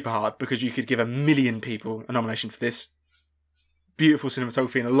 super hard because you could give a million people a nomination for this. Beautiful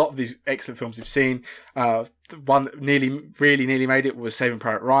cinematography in a lot of these excellent films we've seen. The one that really nearly made it was Saving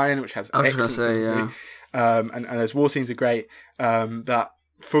Private Ryan, which has excellent cinematography. And those war scenes are great. But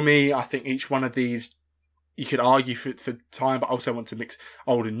for me, I think each one of these, you could argue for time, but I also want to mix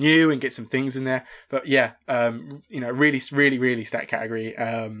old and new and get some things in there. But yeah, really stacked category.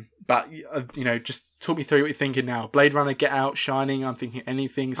 But just talk me through what you're thinking now. Blade Runner, Get Out, Shining. I'm thinking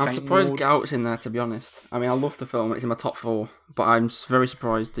anything. I'm surprised Get Out's in there, to be honest. I mean, I love the film. It's in my top 4, but I'm very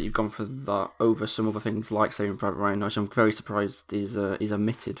surprised that you've gone for that over some other things like Saving Private Ryan, which I'm very surprised is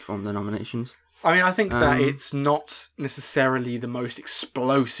omitted from the nominations. I mean, I think that it's not necessarily the most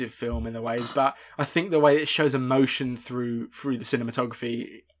explosive film in the ways, but I think the way it shows emotion through the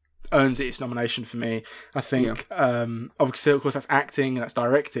cinematography earns it its nomination for me. I think, obviously, of course, that's acting and that's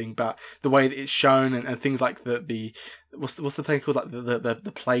directing, but the way that it's shown and things like the what's the thing called, like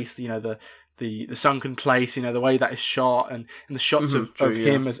the place, the sunken place, the way that is shot and the shots of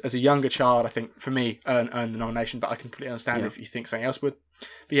him as a younger child, I think for me earned the nomination. But I can completely understand if you think something else would.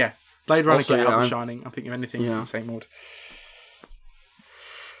 But yeah. Blade Runner, Get Out, Shining. I'm thinking of anything in the same mood.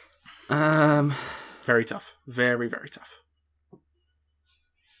 Very tough. Very, very tough.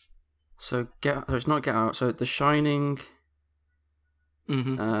 So it's not Get Out. So The Shining,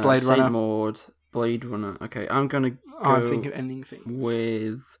 Blade Saint Runner, Maud, Blade Runner. Okay, I'm gonna go. I'm thinking of ending things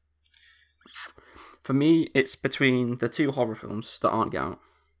with. For me, it's between the 2 horror films that aren't Get Out.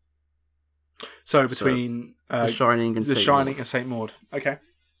 So between The Shining and Saint Maud. Okay.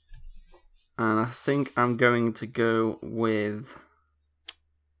 And I think I'm going to go with...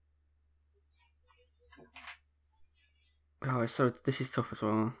 Oh, so this is tough as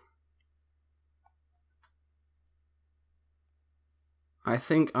well. I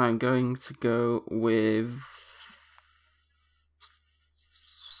think I'm going to go with...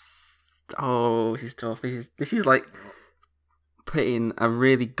 Oh, this is tough. This is like putting a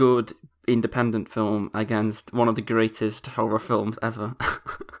really good independent film against one of the greatest horror films ever.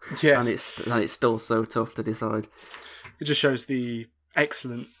 Yes. and it's still so tough to decide. It just shows the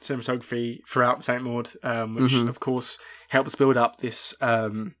excellent cinematography throughout Saint Maud, which of course helps build up this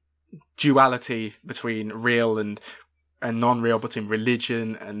duality between real and non-real, between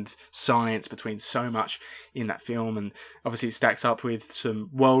religion and science, between so much in that film. And obviously it stacks up with some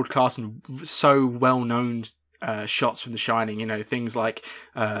world-class and so well-known shots from The Shining, things like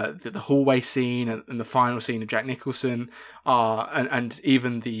the hallway scene and the final scene of Jack Nicholson, and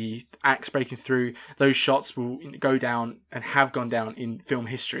even the axe breaking through. Those shots will go down and have gone down in film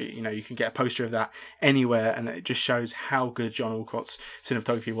history. You can get a poster of that anywhere, and it just shows how good John Alcott's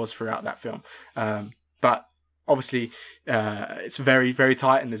cinematography was throughout that film. But obviously, it's very, very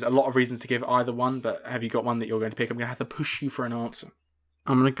tight, and there's a lot of reasons to give either one. But have you got one that you're going to pick? I'm going to have to push you for an answer.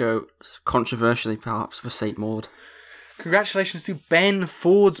 I'm going to go, controversially perhaps, for Saint Maud. Congratulations to Ben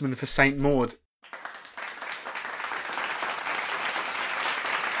Fordsman for Saint Maud.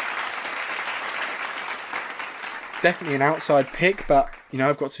 Definitely an outside pick, but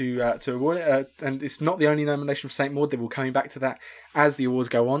I've got to award it, and it's not the only nomination for Saint Maud. They will coming back to that as the awards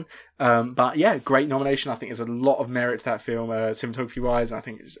go on. But yeah, great nomination. I think there's a lot of merit to that film, cinematography wise. I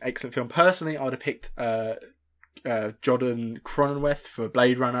think it's an excellent film. Personally, I would have picked Jordan Cronenweth for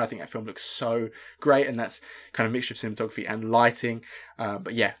Blade Runner. I think that film looks so great, and that's kind of mixture of cinematography and lighting.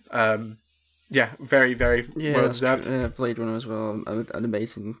 But yeah, very, very well deserved. Blade Runner as well, an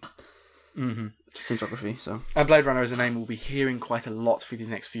amazing cinematography. So, and Blade Runner is a name we'll be hearing quite a lot through these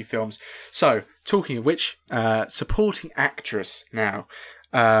next few films. So, talking of which, supporting actress now.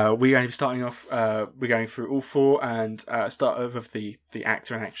 We're going to be starting off. We're going through all four and start over with the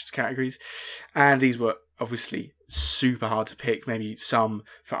actor and actress categories, and these were obviously super hard to pick. Maybe some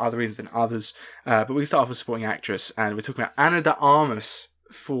for other reasons than others, but we start off with supporting actress, and we're talking about Ana de Armas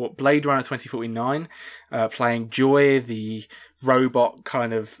for Blade Runner 2049, playing Joy, the robot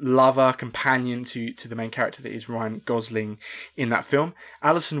kind of lover, companion to the main character that is Ryan Gosling in that film.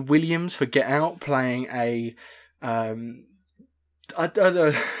 Alison Williams for Get Out, playing a... I don't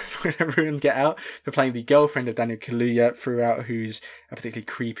know, ruin Get Out, for playing the girlfriend of Daniel Kaluuya throughout, who's a particularly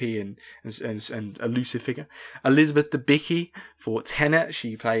creepy and elusive figure. Elizabeth Debicki for Tenet.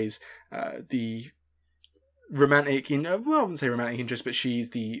 She plays the romantic, I wouldn't say romantic interest, but she's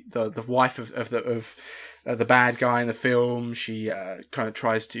the wife of the bad guy in the film. She kind of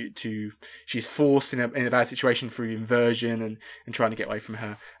tries to she's forced in a bad situation through inversion and trying to get away from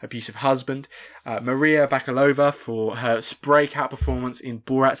her abusive husband. Maria Bakalova for her breakout performance in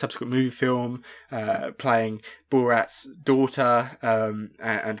Borat's subsequent movie film, playing Borat's daughter,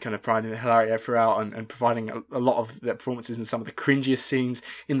 and kind of providing the hilarity throughout and providing a lot of the performances in some of the cringiest scenes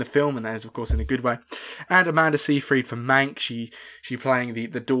in the film, and that is of course in a good way. And Amanda Seyfried for Mank. She playing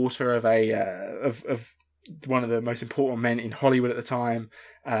the daughter of of one of the most important men in Hollywood at the time,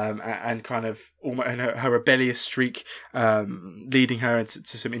 and kind of almost her rebellious streak, leading her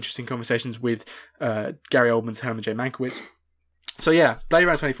into some interesting conversations with Gary Oldman's Herman J. Mankiewicz. So yeah, Blade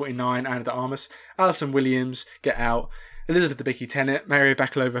Runner 2049, Ana de Armas, Alison Williams, Get Out, Elizabeth Debicki, Tenet, Maria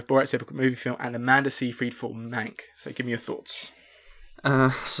Bakalova, Borat's typical movie film, and Amanda Seyfried for Mank. So give me your thoughts.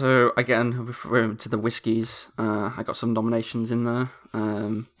 So again, referring to the whiskies, I got some nominations in there,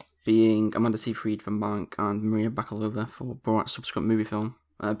 being Amanda Seyfried for Mank and Maria Bakalova for Borat's subsequent movie film,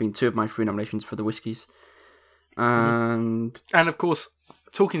 being two of my three nominations for the whiskies. And of course,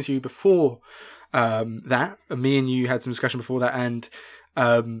 talking to you before that, me and you had some discussion before that, and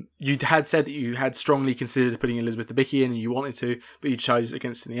you had said that you had strongly considered putting Elizabeth Debicki in, and you wanted to, but you chose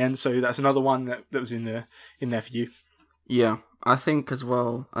against it in the end. So that's another one that was in there for you. Yeah, I think as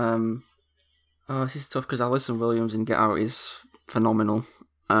well. This is tough because Alison Williams in Get Out is phenomenal.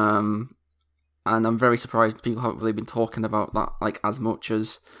 And I'm very surprised people haven't really been talking about that like as much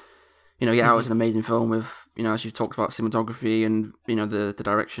as, Get Out is an amazing film with, as you've talked about, cinematography and, the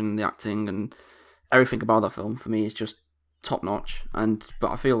direction, the acting and everything about that film for me is just top notch.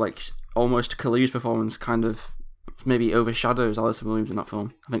 But I feel like almost Kaluuya's performance kind of maybe overshadows Alison Williams in that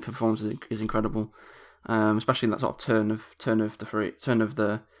film. I think her performance is incredible, especially in that sort of turn of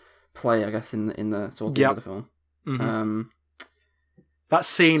the play, I guess, in the towards the end of the film. Mm-hmm. That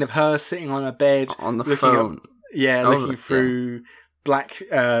scene of her sitting on a bed on the phone, looking through black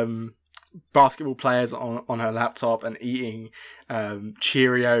basketball players on her laptop and eating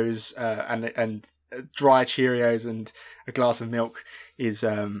Cheerios and dry Cheerios and a glass of milk is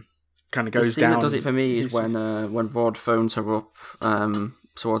kind of goes down. The scene that does it for me is when Rod phones her up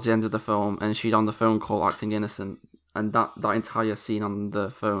towards the end of the film and she's on the phone call acting innocent, and that entire scene on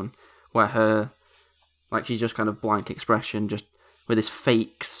the phone where her, like, she's just kind of blank expression, just with this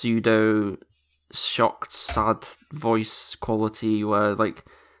fake pseudo shocked sad voice quality where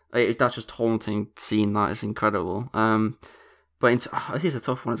that's just haunting scene. That is incredible. But it is a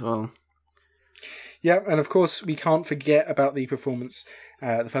tough one as well. Yeah, and of course we can't forget about the performance,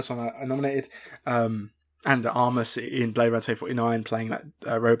 the first one I nominated, and Armas in Blade Runner 2049 playing that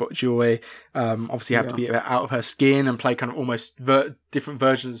robot Joy. Obviously you have to be out of her skin and play kind of almost different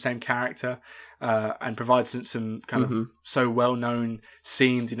versions of the same character, and provides some kind of so well-known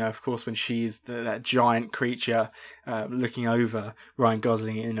scenes, of course, when she's that giant creature looking over Ryan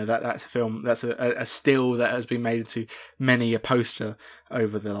Gosling. That's a film, that's a still that has been made into many a poster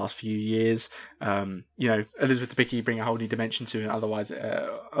over the last few years. Elizabeth Debicki bring a whole new dimension to it, otherwise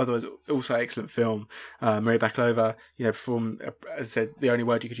also excellent film. Maria Bakalova, perform, as I said, the only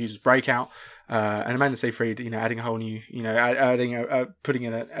word you could use is breakout. And Amanda Seyfried, adding a whole new, putting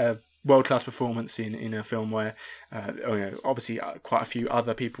in a world-class performance in a film where obviously quite a few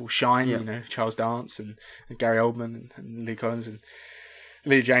other people shine, Charles Dance and Gary Oldman and Lee Collins and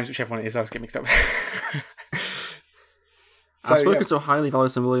Lee James, whichever one it is, I always get mixed up. I've spoken so highly of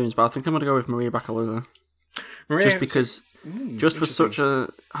Alison Williams, but I think I'm going to go with Maria Bakalova. Just because, for such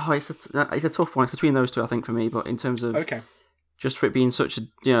it's a tough one. It's between those two, I think, for me, but in terms of just for it being such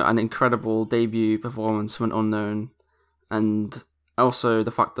an incredible debut performance from an unknown, and also the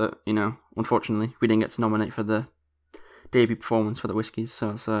fact that, unfortunately, we didn't get to nominate for the debut performance for the Whiskies,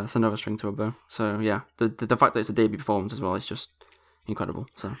 so it's another string to a bow. So, yeah, the fact that it's a debut performance as well is just incredible.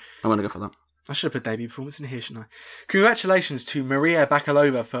 So, I'm going to go for that. I should have put debut performance in here, shouldn't I? Congratulations to Maria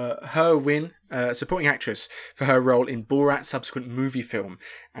Bakalova for her win, supporting actress, for her role in Borat's subsequent movie film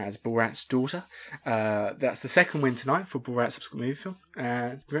as Borat's daughter. That's the second win tonight for Borat's subsequent movie film.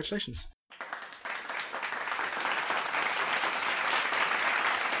 Congratulations.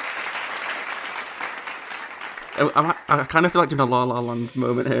 I kind of feel like doing a La La Land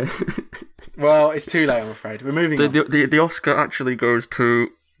moment here. Well, it's too late, I'm afraid. We're moving on. The Oscar actually goes to...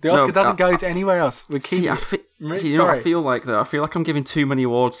 The Oscar doesn't go to anywhere else. We keep. I feel like though. I feel like I'm giving too many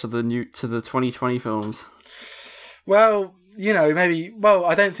awards to the 2020 films. Well, maybe. Well,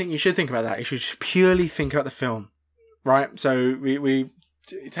 I don't think you should think about that. You should purely think about the film, right? So we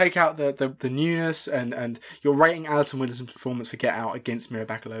take out the newness and you're rating Alison Williamson's performance for Get Out against Mira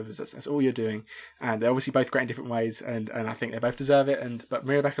Bakalova's. That's all you're doing, and they're obviously both great in different ways, and I think they both deserve it. But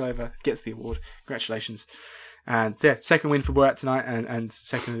Mira Bakalova gets the award. Congratulations. And yeah, second win for Borat tonight, and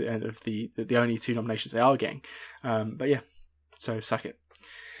second of the only 2 nominations they are getting. But yeah, so suck it.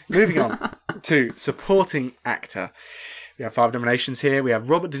 Moving on to supporting actor. We have 5 nominations here. We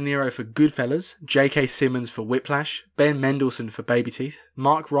have Robert De Niro for Goodfellas, J.K. Simmons for Whiplash, Ben Mendelsohn for Baby Teeth,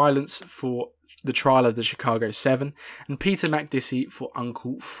 Mark Rylance for The Trial of the Chicago 7, and Peter Macdissi for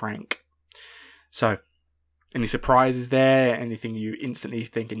Uncle Frank. So, any surprises there? Anything you instantly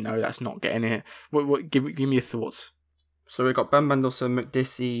thinking, no, that's not getting it? Give me your thoughts. So we've got Ben Mendelsohn,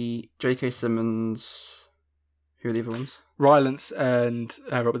 Macdissi, J.K. Simmons. Who are the other ones? Rylance and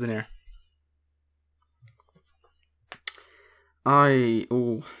Robert De Niro.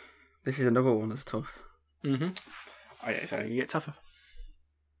 This is another one that's tough. Mm-hmm. Oh yeah, it's only going to get tougher.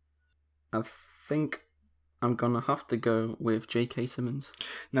 I think I'm going to have to go with J.K. Simmons.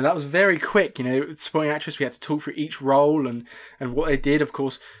 Now, that was very quick. Supporting actress, we had to talk through each role and what they did. Of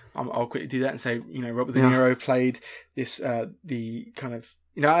course, I'll quickly do that and say, Robert De Niro played this, the kind of...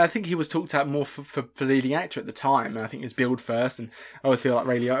 I think he was talked about more for leading actor at the time. And I think it was billed first. And I always feel like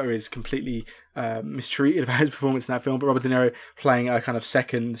Ray Liotta is completely mistreated about his performance in that film. But Robert De Niro playing a kind of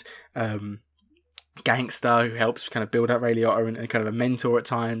second... gangster who helps kind of build up Ray Liotta and kind of a mentor at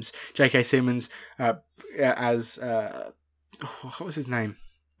times. J.K. Simmons as what was his name?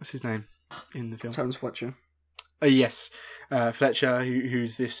 What's his name in the film? Terence Fletcher. Yes, Fletcher,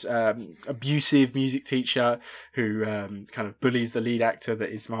 who's this abusive music teacher who kind of bullies the lead actor that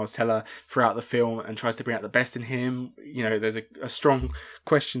is Miles Teller throughout the film and tries to bring out the best in him. There's a strong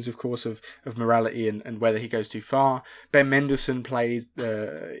questions, of course, of morality and whether he goes too far. Ben Mendelsohn plays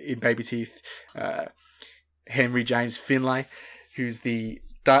in Baby Teeth Henry James Finlay, who's the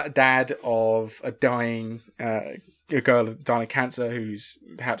dad of a dying a girl dying of cancer who's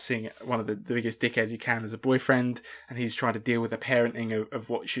perhaps seeing one of the biggest dickheads he can as a boyfriend, and he's trying to deal with the parenting of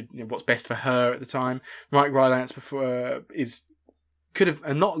what's best for her at the time. Mike Rylance could have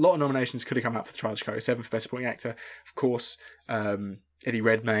a lot of nominations could have come out for The Trial of Chicago 7 for Best Supporting Actor. Of course, Eddie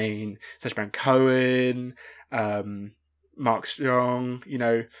Redmayne, Sacha Baron Cohen, Mark Strong,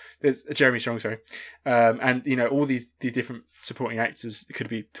 there's Jeremy Strong, sorry, and all these different supporting actors could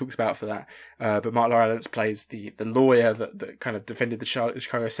be talked about for that. But Mark Rylance plays the lawyer that kind of defended the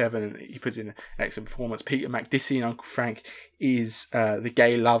Chicago 7, and he puts in an excellent performance. Peter Macdissi and Uncle Frank is the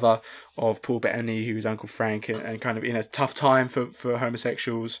gay lover of Paul Bettany, who is Uncle Frank, and kind of in a tough time for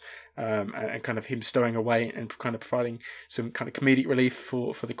homosexuals, and kind of him stowing away and kind of providing some kind of comedic relief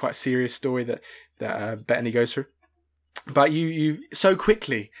for the quite serious story that Bettany goes through. But you so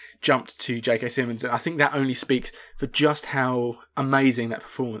quickly jumped to J.K. Simmons, and I think that only speaks for just how amazing that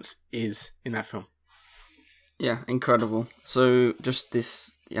performance is in that film. Yeah, incredible. So just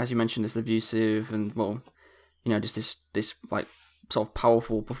this, as you mentioned, this abusive and, just this like sort of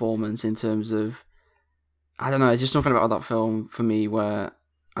powerful performance in terms of, I don't know, it's just something about that film for me where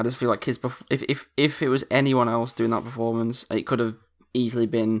I just feel like kids, if it was anyone else doing that performance, it could have easily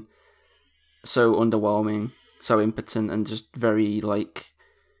been so underwhelming, so impotent, and just very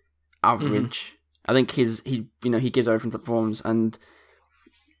average. Mm-hmm. I think he gives everything to the performance, and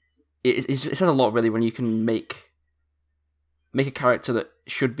it says a lot really when you can make a character that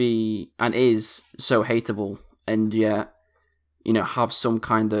should be and is so hateable, and yet have some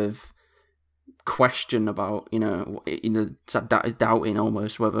kind of question about doubting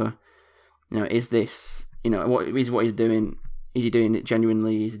almost whether is this what he's doing, is he doing it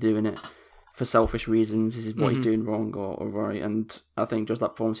genuinely, is he doing it for selfish reasons, is what he's doing wrong or right? And I think just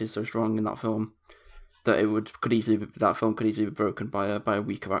that performance is so strong in that film that that film could easily be broken by a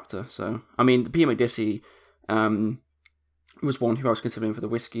weaker actor. So I mean, Peter Macdissi was one who I was considering for the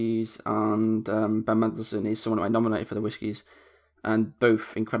Whiskies, and Ben Mendelsohn is someone who I nominated for the Whiskies, and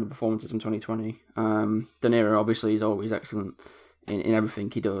both incredible performances in 2020. De Niro obviously is always excellent in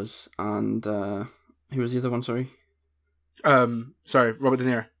everything he does. And who was the other one? Sorry, Robert De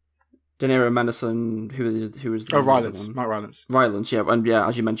Niro. De Niro, Mendelsohn. Who was the Rylance, one? Mark Rylance. Rylance, yeah, and yeah,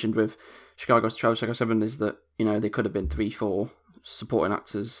 as you mentioned with Chicago 7, is that they could have been 3-4 supporting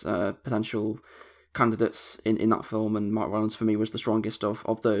actors, potential candidates in that film, and Mark Rylance for me was the strongest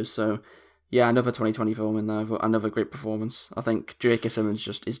of those. So yeah, another 2020 film in there, but another great performance. I think J.K. Simmons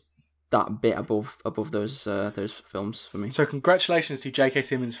just is that bit above those films for me. So congratulations to J.K.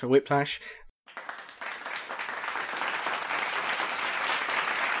 Simmons for Whiplash.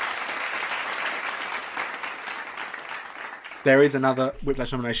 There is another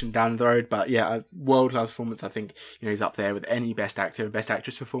Whiplash nomination down the road, but yeah, a world-class performance. I think he's up there with any Best Actor and Best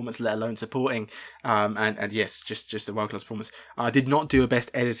Actress performance, let alone supporting. And yes, just a world-class performance. I did not do a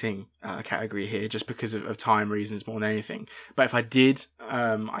Best Editing category here, just because of time reasons more than anything. But if I did,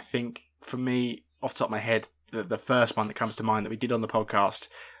 I think for me, off the top of my head, the first one that comes to mind that we did on the podcast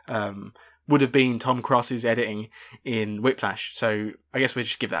would have been Tom Cross's editing in Whiplash. So I guess we'll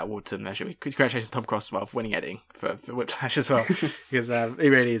just give that award to them there, shall we? Congratulations to Tom Cross as well for winning editing for Whiplash as well, because it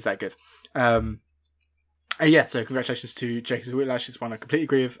really is that good. Yeah, so congratulations to J.K. Whiplash. It's one I completely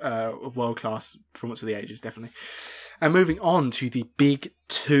agree with. A world-class performance for the ages, definitely. And moving on to the big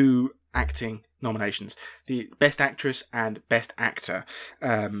two acting nominations, the Best Actress and Best Actor.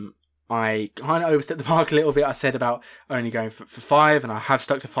 I kind of overstepped the mark a little bit. I said about only going for 5, and I have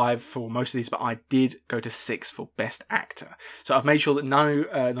stuck to 5 for most of these, but I did go to 6 for Best Actor. So I've made sure that no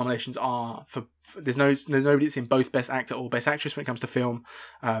nominations are for there's nobody that's in both Best Actor or Best Actress when it comes to film.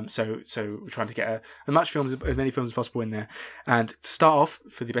 So we're trying to get as many films as possible in there. And to start off,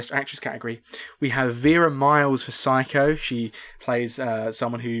 for the Best Actress category, we have Vera Miles for Psycho. She plays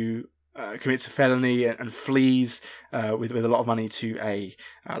someone who commits a felony and flees with a lot of money to a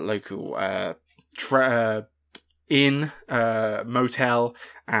local inn, motel,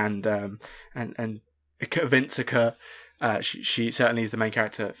 and events occur. She certainly is the main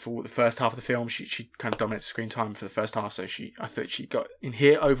character for the first half of the film. She kind of dominates the screen time for the first half, so I thought she got in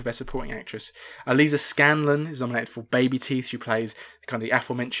here over Best Supporting Actress. Lisa Scanlon is nominated for Baby Teeth. She plays kind of the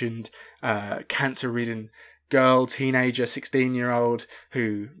aforementioned cancer-ridden girl, teenager, 16-year-old,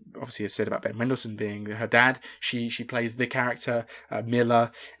 who obviously has said about Ben Mendelsohn being her dad. She plays the character,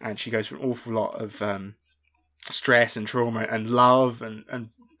 Miller, and she goes through an awful lot of stress and trauma and love and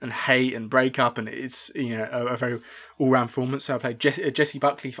hate and breakup, and it's a very all-round performance. So I played Jessie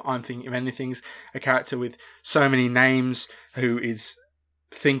Buckley for I'm Thinking of Ending Things, a character with so many names who is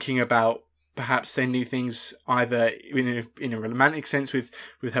thinking about perhaps sending things either in a romantic sense with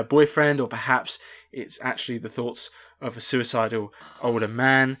her boyfriend, or perhaps it's actually the thoughts of a suicidal older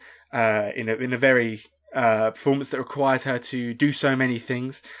man in a very performance that requires her to do so many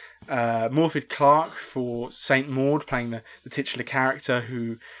things. Morfydd Clark for Saint Maud, playing the titular character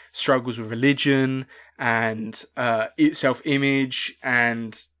who struggles with religion and self-image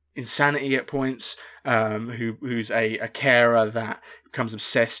and insanity at points, who's a carer that becomes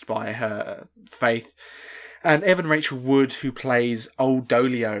obsessed by her faith. And Evan Rachel Wood, who plays Old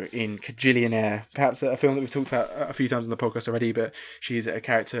Dolio in Kajillionaire, perhaps a film that we've talked about a few times on the podcast already, but she's a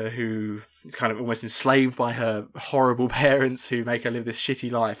character who is kind of almost enslaved by her horrible parents who make her live this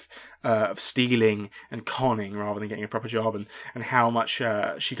shitty life of stealing and conning rather than getting a proper job, and how much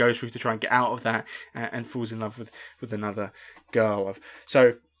she goes through to try and get out of that and falls in love with another girl.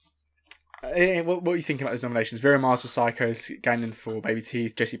 So what are you thinking about those nominations? Vera Miles for Psycho, Gannon for Baby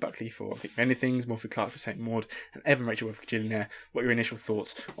Teeth, Jessie Buckley for I Think Many Things, Morfydd Clark for Saint Maud, and Evan Rachel Wood for Kajillionaire. What are your initial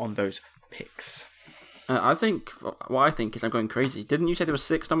thoughts on those picks? What I think is I'm going crazy. Didn't you say there were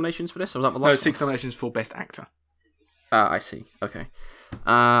 6 nominations for this? Or was that the last No, 6 nominations for Best Actor. I see. Okay.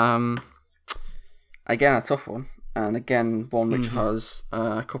 Again, a tough one. And again, one which has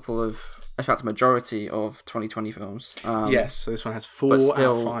a couple of, in fact, a majority of 2020 films. Yes, so this one has 4 out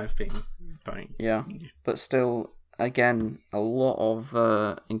of 5 being voting. Yeah, but still, again, a lot of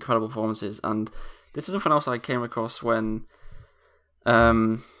incredible performances. And this is something else I came across when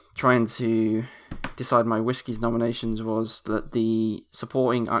trying to decide my Whiskies nominations, was that the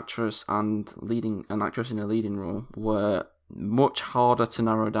supporting actress and an actress in a leading role were much harder to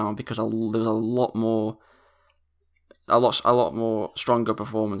narrow down, because there was a lot more stronger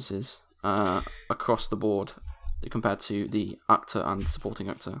performances across the board compared to the actor and supporting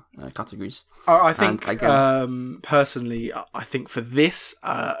actor categories. I think, personally, I think for this,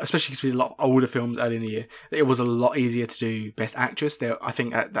 especially because we did a lot of older films early in the year, it was a lot easier to do Best Actress. I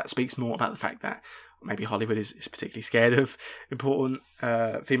think that speaks more about the fact that maybe Hollywood is particularly scared of important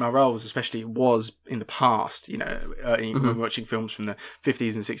female roles, especially was in the past, when we're watching films from the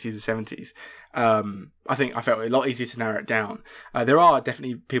 50s and 60s and 70s. I think I felt a lot easier to narrow it down. There are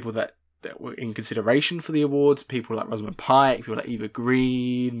definitely people that were in consideration for the awards, people like Rosamund Pike, people like Eva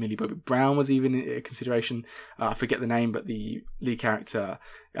Green, Millie Bobby Brown was even in consideration. I forget the name, but the lead character,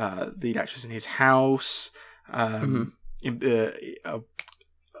 lead actress in His House,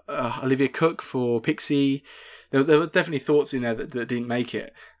 Olivia Cook for Pixie. There was definitely thoughts in there that didn't make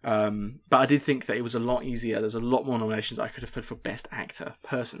it. But I did think that it was a lot easier. There's a lot more nominations I could have put for Best Actor,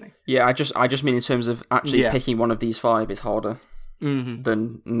 personally. Yeah, I just mean in terms of actually picking one of these 5 is harder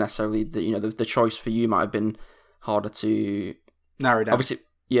than necessarily the choice for you might have been harder to narrow down. Obviously,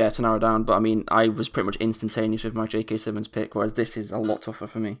 yeah, to narrow down. But I mean, I was pretty much instantaneous with my J.K. Simmons pick, whereas this is a lot tougher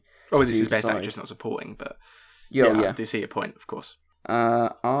for me. Oh, this is Best Actress, not supporting, but I do see your point, of course.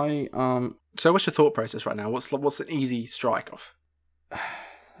 So what's your thought process right now? What's an easy strike off?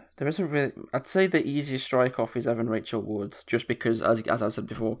 There isn't really. I'd say the easiest strike off is Evan Rachel Wood, just because, as I've said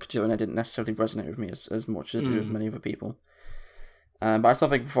before, Kajuna didn't necessarily resonate with me as much as it did with many other people. But I still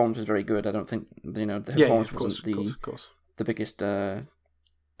think the performance was very good. I don't think the performance wasn't the biggest issue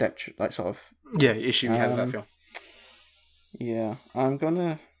we had with that film. Yeah, I'm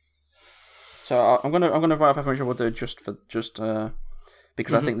gonna write off Evan Rachel Wood just because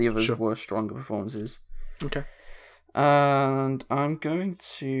I think the others were stronger performances. Okay. And I'm going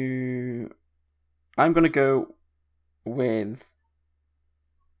to go with,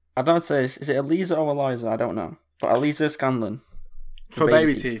 I don't say, is it Eliza or Eliza? I don't know. But Eliza Scanlon. For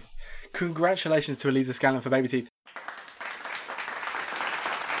Baby Teeth. Congratulations to Eliza Scanlon for Baby Teeth.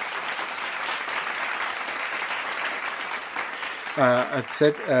 I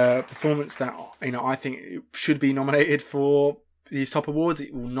said performance that I think it should be nominated for these top awards.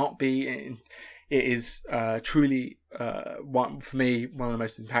 It will not be. It is truly one of the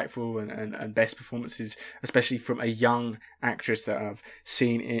most impactful and best performances, especially from a young actress that I've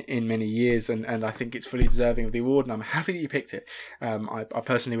seen in many years, and I think it's fully deserving of the award, and I'm happy that you picked it. I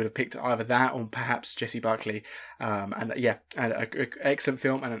personally would have picked either that or perhaps Jessie Buckley, and an excellent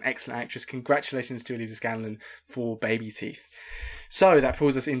film and an excellent actress. Congratulations to Eliza Scanlon for Baby Teeth. So that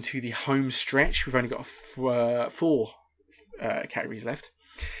pulls us into the home stretch. We've only got 4 categories left.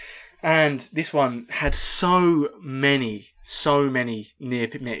 And this one had so many near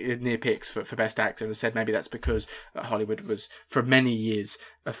picks for Best Actor. As I said, maybe that's because Hollywood was for many years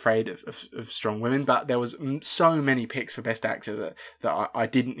afraid of strong women. But there was so many picks for Best Actor that I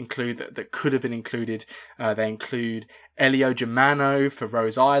didn't include that could have been included. They include Elio Germano for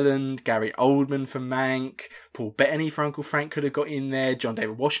Rose Island, Gary Oldman for Mank, Paul Bettany for Uncle Frank could have got in there, John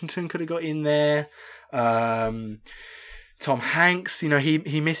David Washington could have got in there. Tom Hanks,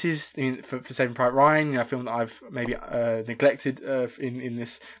 he misses for Saving Private Ryan, a film that I've maybe neglected in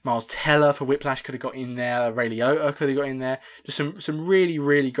this. Miles Teller for Whiplash could have got in there. Ray Liotta could have got in there. Just some really,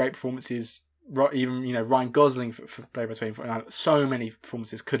 really great performances. Even Ryan Gosling for Blade Runner 2049. So many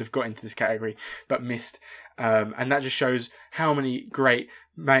performances could have got into this category, but missed. And that just shows how many great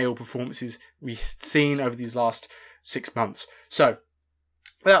male performances we've seen over these last 6 months. So,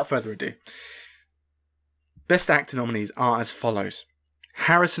 without further ado, Best Actor nominees are as follows: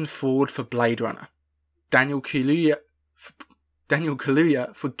 Harrison Ford for Blade Runner, Daniel Kaluuya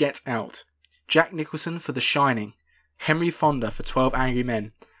for Get Out, Jack Nicholson for The Shining, Henry Fonda for 12 Angry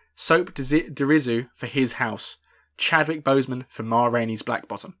Men, Soap Dirizu for His House, Chadwick Boseman for Ma Rainey's Black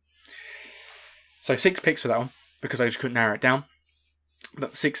Bottom. So 6 picks for that one, because I just couldn't narrow it down.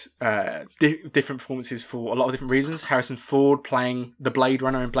 But 6 different performances for a lot of different reasons. Harrison Ford playing the Blade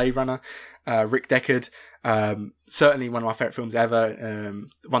Runner in Blade Runner. Rick Deckard, certainly one of my favourite films ever.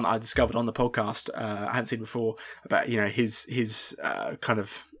 One that I discovered on the podcast. I hadn't seen before, about his kind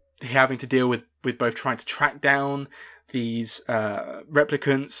of having to deal with both trying to track down these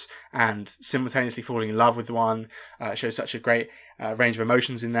replicants and simultaneously falling in love with one. Shows such a great range of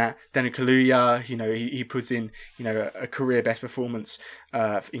emotions in that. Daniel Kaluuya, he puts in a career best performance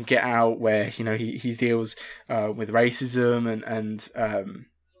in Get Out, where he deals with racism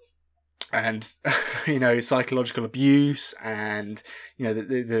and psychological abuse and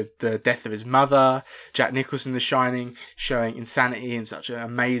the death of his mother. Jack Nicholson, The Shining, showing insanity in such an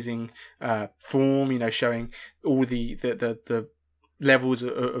amazing form. Showing all the levels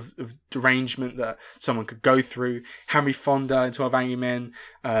of derangement that someone could go through. Henry Fonda in 12 Angry Men,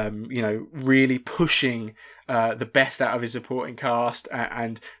 really pushing the best out of his supporting cast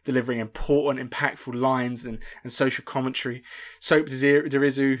and delivering important, impactful lines and social commentary. Soap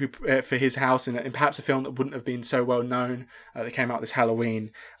Dirizu, who for His House, in perhaps a film that wouldn't have been so well known, that came out this Halloween,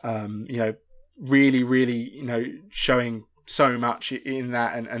 really, really, showing so much in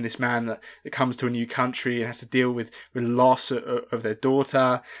that, and this man that comes to a new country and has to deal with loss of their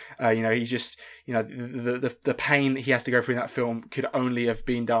daughter. He just, the pain that he has to go through in that film could only have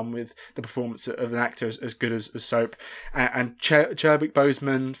been done with the performance of an actor as good as Soap. And Chadwick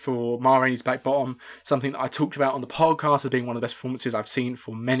Boseman for Ma Rainey's Black Bottom, something that I talked about on the podcast as being one of the best performances I've seen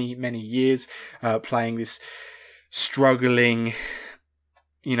for many, many years, playing this struggling,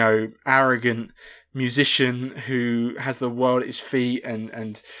 arrogant musician who has the world at his feet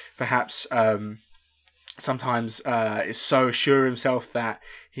and perhaps sometimes is so sure of himself that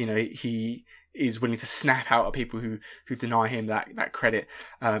he is willing to snap out at people who deny him that credit.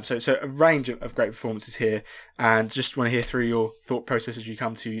 So a range of great performances here, and just want to hear through your thought process as you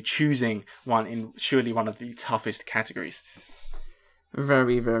come to choosing one in surely one of the toughest categories.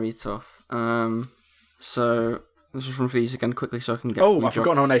 Very, very tough. So let's just run through these again quickly so I can get... Oh, I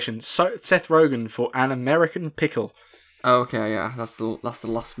forgot a nomination. Seth Rogen for An American Pickle. Oh, okay, yeah. That's the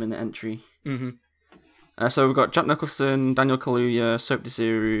last minute entry. Mm-hmm. So we've got Jack Nicholson, Daniel Kaluuya, Soap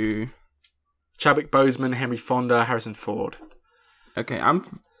Desiru... Chadwick Boseman, Henry Fonda, Harrison Ford. Okay, I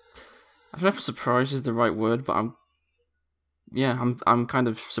don't know if surprised is the right word, but I'm kind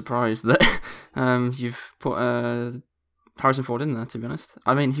of surprised that you've put Harrison Ford in there, to be honest.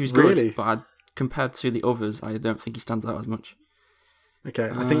 I mean, he was good, really? But compared to the others, I don't think he stands out as much. Okay,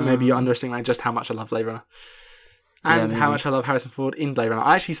 I think maybe you're underestimating just how much I love Blade Runner. And how much I love Harrison Ford in Blade Runner.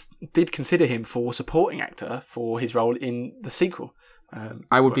 I actually did consider him for supporting actor for his role in the sequel.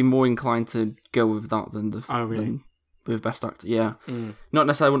 I would be more inclined to go with that than than with Best Actor. Yeah, Not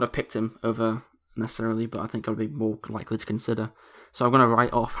necessarily. I wouldn't have picked him over necessarily, but I think I'd be more likely to consider. So I'm going to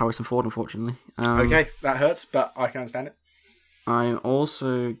write off Harrison Ford, unfortunately. Okay, that hurts, but I can understand it. I'm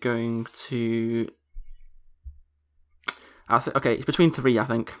also going to... it's between three, I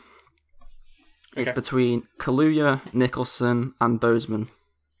think. Okay. It's between Kaluuya, Nicholson, and Boseman.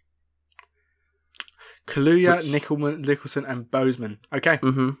 Kaluuya, Nicholson, and Boseman. Okay.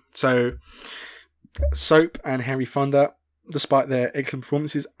 Mm-hmm. So, Soap and Henry Fonda, despite their excellent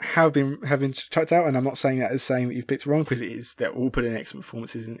performances, have been chucked out, and I'm not saying that as saying that you've picked wrong, because they're all put in excellent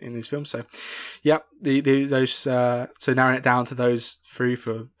performances in this film. So, yeah, those so narrowing it down to those three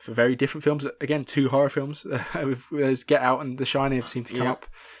for very different films. Again, 2 horror films. With those Get Out and The Shining have seemed to come up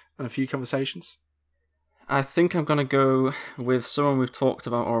in a few conversations. I think I'm going to go with someone we've talked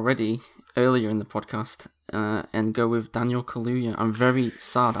about already earlier in the podcast, and go with Daniel Kaluuya. I'm very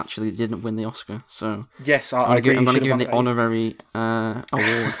sad, actually, he didn't win the Oscar. So yes, I agree. I'm going to give him the honorary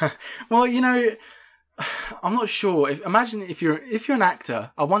award. Well, I'm not sure. Imagine if you're an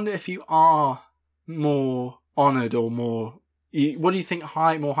actor. I wonder if you are more honoured or more. What do you think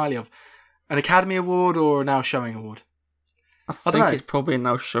more highly of? An Academy Award or a Now Showing Award? I think it's probably a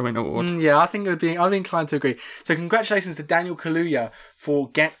Now Showing Award. Yeah, I think I'd be inclined to agree. So congratulations to Daniel Kaluuya for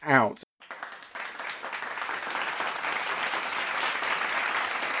Get Out.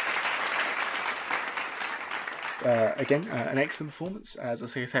 Again, an excellent performance, as I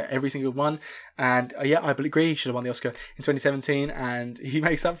say, every single one. And I agree, he should have won the Oscar in 2017, and he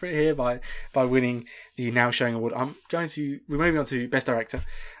makes up for it here by winning the Now Showing Award. We're moving on to Best Director.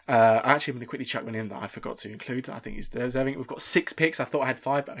 I'm going to quickly chuck one in that I forgot to include. I think he's deserving. We've got 6 picks. I thought I had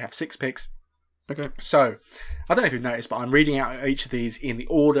 5, but we have 6 picks. Okay. So, I don't know if you've noticed, but I'm reading out each of these in the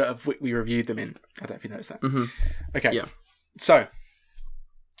order of which we reviewed them in. I don't know if you noticed that. Mm-hmm. Okay. Yeah. So,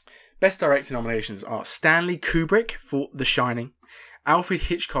 Best Director nominations are Stanley Kubrick for The Shining, Alfred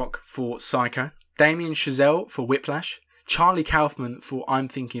Hitchcock for Psycho, Damien Chazelle for Whiplash, Charlie Kaufman for I'm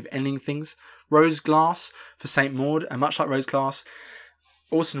Thinking of Ending Things, Rose Glass for Saint Maud, and much like Rose Glass,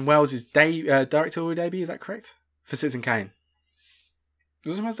 Orson Welles' directorial debut, is that correct? For Citizen Kane.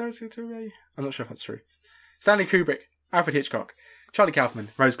 Was it my directorial debut? I'm not sure if that's true. Stanley Kubrick, Alfred Hitchcock, Charlie Kaufman,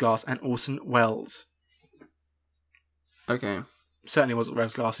 Rose Glass, and Orson Welles. Okay. Certainly wasn't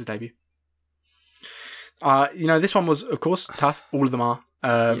Rose Glass's debut. This one was, of course, tough. All of them are.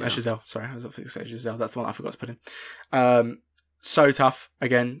 Chazelle. Sorry, I was going to say Chazelle. That's the one I forgot to put in. So tough.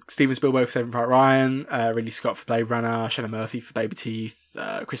 Again, Steven Spielberg for Saving Private Ryan, Ridley Scott for Blade Runner, Shannon Murphy for Baby Teeth,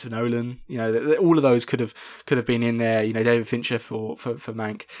 Christopher Nolan. All of those could have been in there. David Fincher for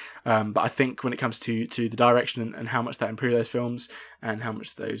Mank. But I think when it comes to the direction and how much that improved those films and how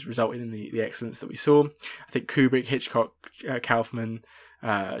much those resulted in the excellence that we saw, I think Kubrick, Hitchcock, Kaufman,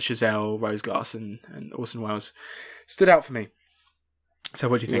 Chazelle, Rose Glass, and Orson Welles stood out for me. So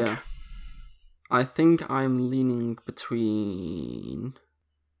what do you think? Yeah. I think I'm leaning between...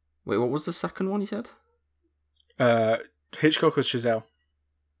 Wait, what was the second one you said? Hitchcock or Chazelle?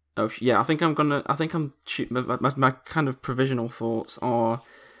 Oh, yeah, my kind of provisional thoughts are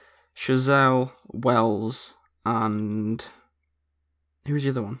Chazelle, Wells, and who was the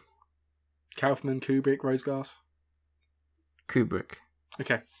other one? Kaufman, Kubrick, Rose Glass. Kubrick.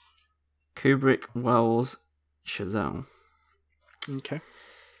 Okay. Kubrick, Wells, Chazelle. Okay.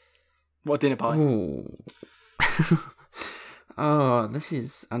 What dinner party? Ooh. Oh, this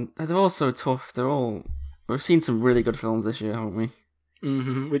is... And they're all so tough. We've seen some really good films this year, haven't we?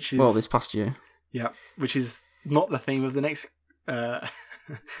 Mm-hmm, which is... Well, this past year. Yeah, which is not the theme of the next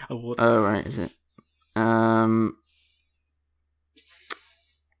award. Oh, right, is it?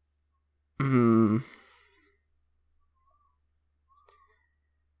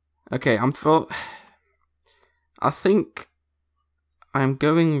 Okay, I think I'm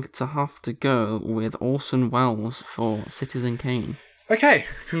going to have to go with Orson Welles for Citizen Kane. Okay,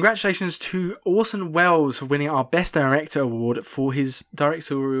 congratulations to Orson Welles for winning our Best Director award for his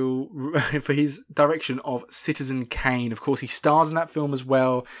direction of Citizen Kane. Of course, he stars in that film as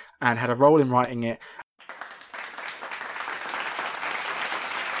well and had a role in writing it.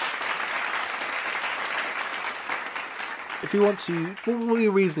 If you want to, what were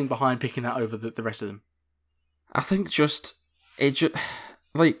your reasoning behind picking that over the rest of them? I think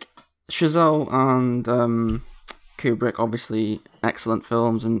like Chazelle and Kubrick, obviously excellent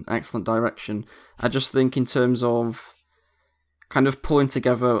films and excellent direction. I just think in terms of kind of pulling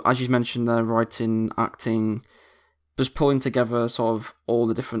together, as you mentioned there, writing, acting, just pulling together sort of all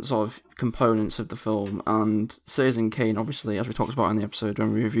the different sort of components of the film. And Citizen Kane, obviously, as we talked about in the episode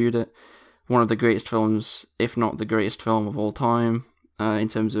when we reviewed it, one of the greatest films, if not the greatest film of all time, in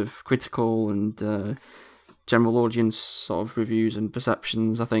terms of critical and general audience sort of reviews and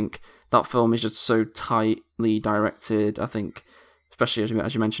perceptions. I think that film is just so tightly directed. I think, especially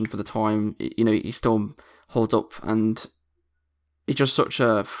as you mentioned, for the time, he still holds up, and it's just such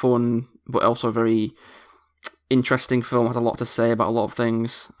a fun but also very interesting film. Has a lot to say about a lot of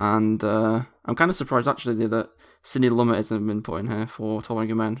things, and I'm kind of surprised actually that Sidney Lumet hasn't been put in here for 12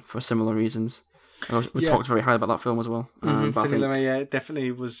 Angry Men for similar reasons. We talked very highly about that film as well. Sidney Lumet,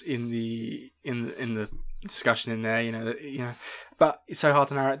 definitely was in the discussion in there. But it's so hard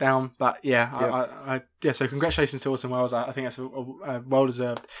to narrow it down. But so congratulations to Orson Welles. I think that's a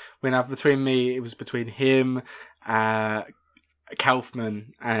well-deserved winner. Between me, it was between him,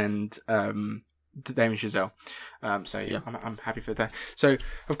 Kaufman, and Damien Chazelle. I'm happy for that. So,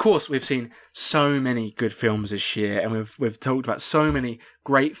 of course, we've seen so many good films this year, and we've talked about so many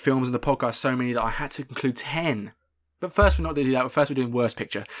great films in the podcast, so many that I had to include 10. But first, we're not going to do that. First, we're doing Worst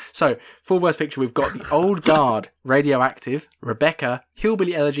Picture. So, for Worst Picture, we've got The Old Guard, Radioactive, Rebecca,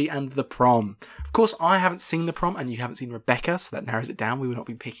 Hillbilly Elegy, and The Prom. Of course, I haven't seen The Prom, and you haven't seen Rebecca, so that narrows it down. We will not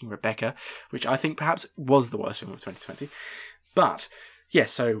be picking Rebecca, which I think perhaps was the worst film of 2020. But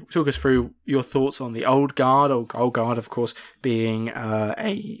yes, so talk us through your thoughts on The Old Guard. Old Guard, of course, being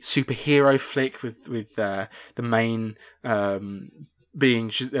a superhero flick with the main being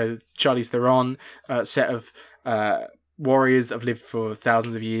Charlize Theron, set of warriors that have lived for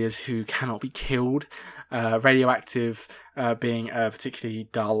thousands of years who cannot be killed. Radioactive being a particularly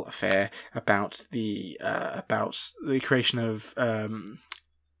dull affair about the creation of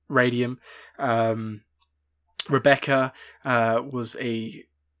radium. Rebecca was a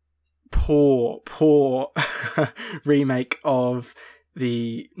poor remake of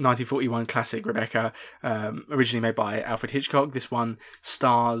the 1941 classic Rebecca, originally made by Alfred Hitchcock. This one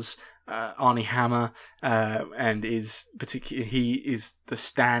stars Armie Hammer, and he is the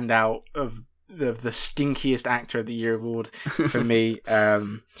standout of the stinkiest actor of the year award for me. I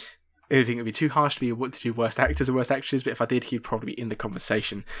think it would be too harsh to do worst actors or worst actresses, but if I did, he'd probably be in the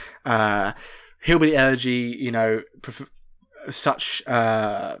conversation. Hillbilly Elegy, such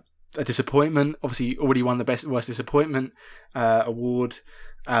a disappointment. Obviously, already won the worst disappointment award,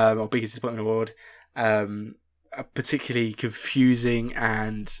 or biggest disappointment award. Particularly confusing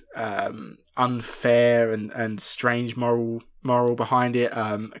and unfair and strange moral behind it.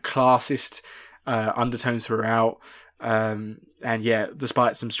 Classist undertones throughout.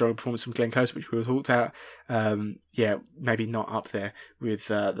 Despite some strong performance from Glenn Close, which we were talked about, maybe not up there with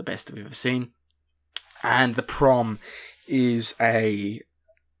the best that we've ever seen. And The Prom is a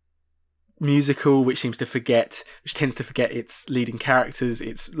musical which tends to forget its leading characters.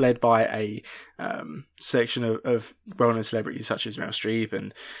 It's led by a section of well-known celebrities such as Meryl Streep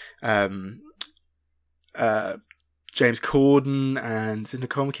and James Corden and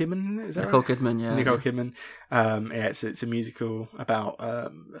Nicole Kidman. Is that Nicole right? Kidman, yeah. Nicole Kidman. It's a musical about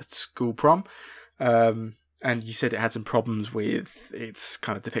a school prom. And you said it had some problems with its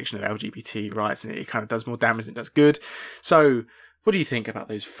kind of depiction of LGBT rights, and it kind of does more damage than it does good. So, what do you think about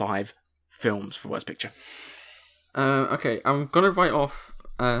those 5 films for Worst Picture? Okay, I'm going to write off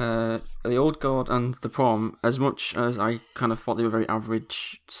The Old God and The Prom, as much as I kind of thought they were very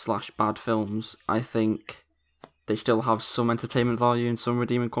average / bad films, I think they still have some entertainment value and some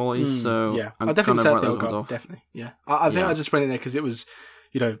redeeming qualities. So yeah, I'm I definitely kind said of The write Old those God. off. Definitely, yeah. I think I just went in there because it was,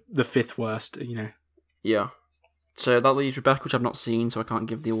 the fifth worst. Yeah. So that leaves Rebecca, which I've not seen, so I can't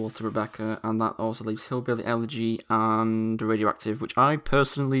give the award to Rebecca, and that also leaves Hillbilly Elegy and Radioactive, which I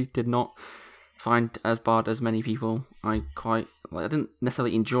personally did not find as bad as many people. I didn't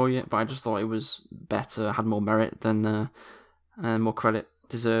necessarily enjoy it, but I just thought it was better, had more merit than, and more credit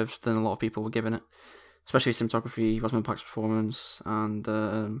deserved than a lot of people were giving it. Especially cinematography, Rosamund Pike's performance, and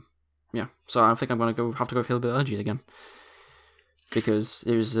so I think I'm going to have to go with Hillbilly Elegy again. Because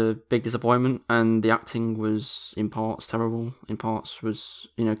it was a big disappointment, and the acting was in parts terrible. In parts was,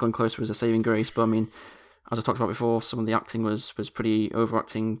 Glenn Close was a saving grace, but I mean, as I talked about before, some of the acting was pretty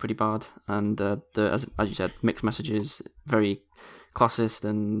overacting, pretty bad, and as you said, mixed messages, very classist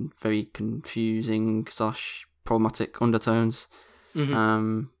and very confusing / problematic undertones.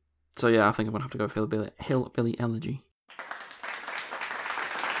 Mm-hmm. So yeah, I think I'm gonna have to go with Hillbilly Elegy.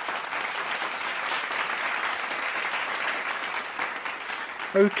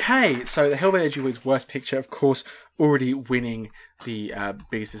 Okay, so The Hillbilly Elegy was Worst Picture, of course, already winning the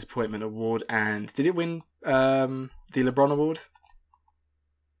Biggest Disappointment award. And did it win the LeBron Award?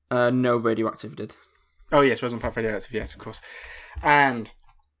 No, Radioactive did. Oh yes, Rosamund Pike Radioactive, yes, of course. And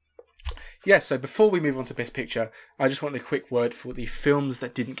yes, so before we move on to Best Picture, I just want a quick word for the films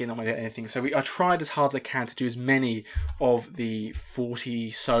that didn't get nominated or anything. So I tried as hard as I can to do as many of the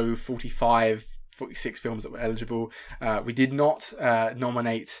 45, 46 films that were eligible. We did not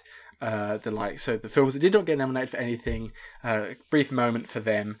nominate so the films that did not get nominated for anything. Brief moment for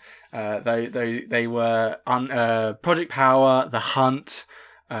them. They were Project Power, The Hunt,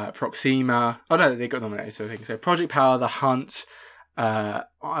 Proxima. Oh no, they got nominated. So Project Power, The Hunt, The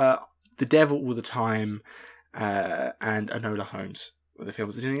Devil All the Time, and Enola Holmes were the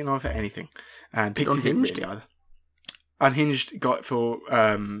films that didn't get nominated for anything. And Pixie didn't really either. Unhinged got for.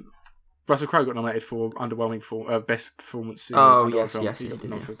 Russell Crowe got nominated for underwhelming best performance. Yes, he got he did,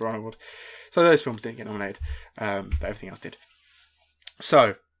 nominated for the Brian Award. So those films didn't get nominated, but everything else did.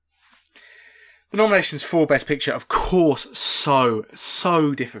 So the nominations for Best Picture, of course, so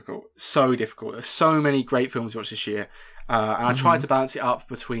difficult, There's so many great films to watch this year, and I tried to balance it up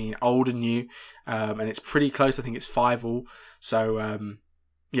between old and new, and it's pretty close. I think it's 5-5. So.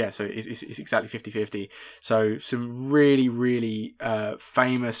 So it's exactly 50-50. So some really, really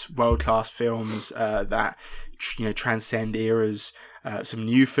famous world-class films that transcend eras. Some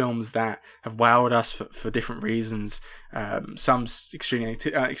new films that have wowed us for different reasons. Some extremely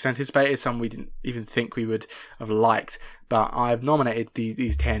anticipated. Some we didn't even think we would have liked. But I've nominated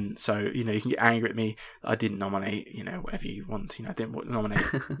these 10. So you can get angry at me that I didn't nominate. Whatever you want. I didn't nominate.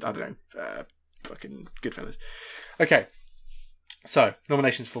 I don't know. Fucking Goodfellas. Okay. So,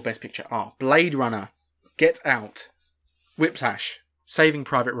 nominations for Best Picture are Blade Runner, Get Out, Whiplash, Saving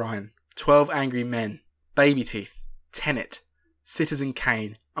Private Ryan, 12 Angry Men, Baby Teeth, Tenet, Citizen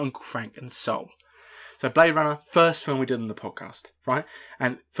Kane, Uncle Frank, and Soul. So, Blade Runner, first film we did on the podcast, right?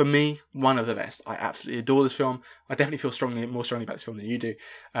 And for me, one of the best. I absolutely adore this film. I definitely feel more strongly about this film than you do.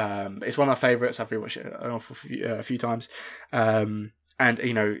 It's one of my favourites. I've rewatched it a few times. And,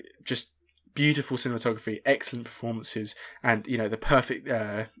 just beautiful cinematography, excellent performances, and the perfect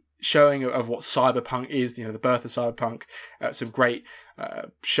showing of what cyberpunk is. The birth of cyberpunk. Some great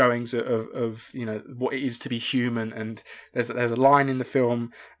showings of what it is to be human. And there's a line in the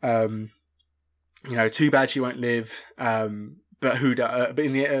film. Too bad she won't live. But who? But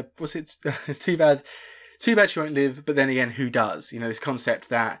in the it's too bad. Too bad she won't live, but then again, who does? This concept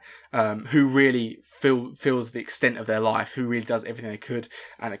that who really feels the extent of their life, who really does everything they could,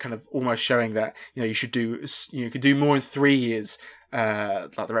 and it kind of almost showing that you could do more in 3 years,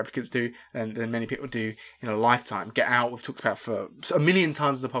 like the replicants do, than many people do in a lifetime. Get Out, we've talked about for a million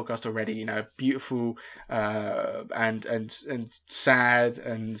times on the podcast already. Beautiful and sad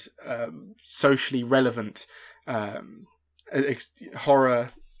and socially relevant horror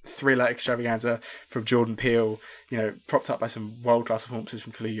thriller extravaganza from Jordan Peele, propped up by some world-class performances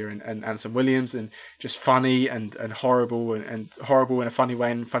from Kaluuya and Anson Williams, and just funny and horrible and horrible in a funny way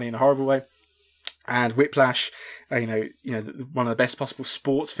and funny in a horrible way. And Whiplash, one of the best possible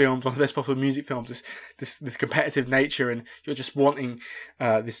sports films, one of the best possible music films. This competitive nature, and you're just wanting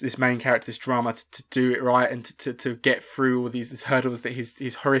this main character, this drama, to do it right and to get through all these hurdles that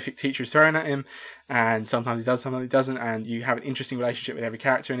his horrific teacher is throwing at him. And sometimes he does, sometimes he doesn't. And you have an interesting relationship with every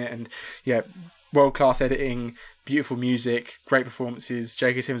character in it. And world-class editing, beautiful music, great performances.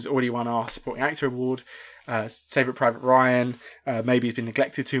 J.K. Simmons already won our Supporting Actor Award. Saving Private Ryan, maybe it's been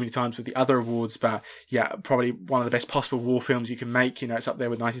neglected too many times with the other awards, but yeah, probably one of the best possible war films you can make. You know, it's up there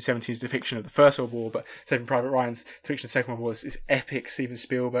with 1917's depiction of the First World War, but Saving Private Ryan's depiction of the Second World War is epic. Steven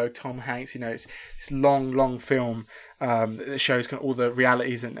Spielberg, Tom Hanks, you know, it's this long film that shows kind of all the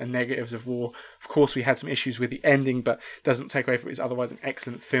realities and negatives of war. Of course, we had some issues with the ending, but doesn't take away from it's otherwise an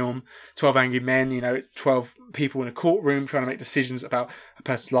excellent film. 12 Angry Men, you know, it's 12 people in a courtroom trying to make decisions about a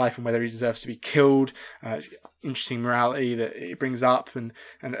person's life and whether he deserves to be killed. Interesting morality that it brings up, and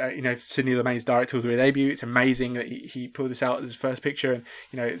you know, Sidney Lumet's directorial debut. It's amazing that he pulled this out as his first picture, and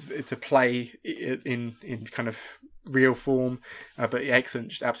you know, it's a play in kind of real form, but excellent,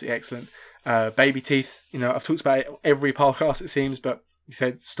 just absolutely excellent. Baby Teeth, you know, I've talked about it every podcast it seems, but he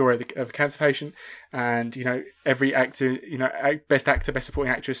said story of a cancer patient, and you know, every actor, you know, best actor, best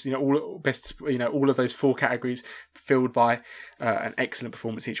supporting actress, you know, all best, you know, all of those 4 categories filled by an excellent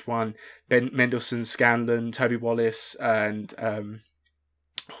performance each one. Ben Mendelsohn, Scanlon, Toby Wallace, and oh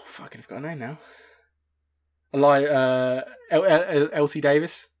fucking, I've got a name now. Elsie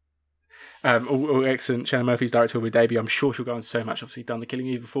Davis. All excellent. Shannon Murphy's directorial debut. I'm sure she'll go on so much. Obviously, done The Killing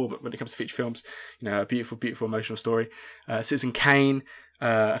Eve before, but when it comes to feature films, you know, a beautiful emotional story. Citizen Kane,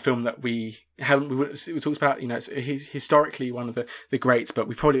 a film that we talked about. You know, it's historically one of the greats, but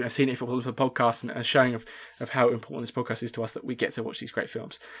we probably have seen it for the podcast, and a showing of how important this podcast is to us that we get to watch these great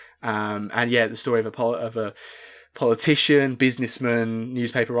films. And yeah, the story of a politician, businessman,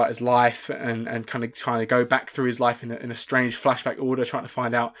 newspaper writer's life, and kind of trying to go back through his life in a strange flashback order, trying to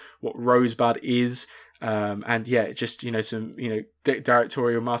find out what Rosebud is. And yeah, just, you know, some, you know,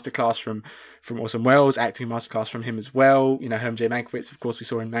 directorial masterclass from Orson Welles, acting masterclass from him as well. You know, Herman J. Mankiewicz, of course, we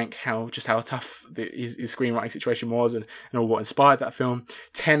saw in Mank how tough his screenwriting situation was, and all what inspired that film.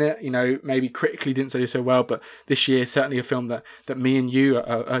 Tenet, you know, maybe critically didn't do so well, but this year certainly a film that me and you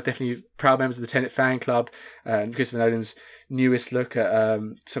are definitely proud members of the Tenet fan club. And Christopher Nolan's newest look at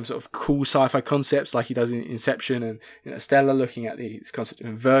some sort of cool sci-fi concepts like he does in Inception and Interstellar, looking at the concept of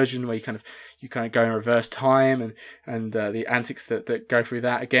inversion, where you kind of go in reverse time, and the antics that go through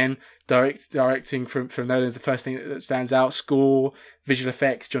that. Again, directing from Nolan's the first thing that stands out. Score, visual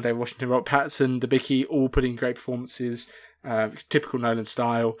effects, John David Washington, Robert Pattinson, Debicki, all putting great performances. Typical Nolan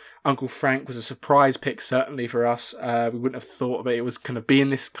style. Uncle Frank was a surprise pick, certainly for us. We wouldn't have thought of it. It was going to be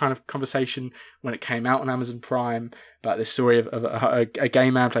in this kind of conversation when it came out on Amazon Prime. But the story of a gay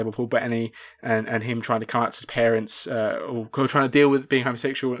man played by Paul Bettany, and him trying to come out to his parents, or trying to deal with being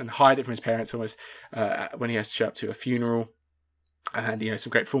homosexual and hide it from his parents almost, when he has to show up to a funeral. And you know,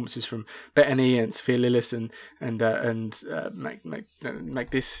 some great performances from Bettany and Sophia Lillis and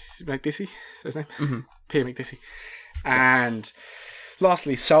McDissy, is that his name? Mm-hmm. Pierre McDissy. And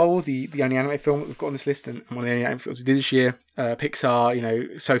lastly, Soul, the only anime film that we've got on this list, and one of the only anime films we did this year. Pixar, you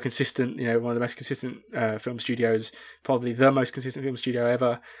know, so consistent, you know, one of the most consistent film studios, probably the most consistent film studio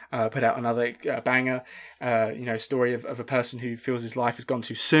ever, put out another banger, you know, story of a person who feels his life has gone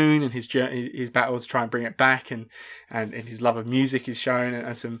too soon, and his battles to try and bring it back, and his love of music is shown,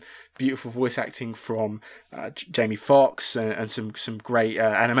 and some beautiful voice acting from Jamie Foxx, and some great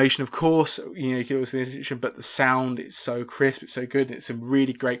animation, of course, you know, you can also see, but the sound is so crisp, it's so good, and it's some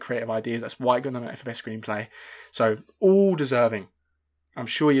really great creative ideas. That's why it got nominated for Best Screenplay. So all deserving. I'm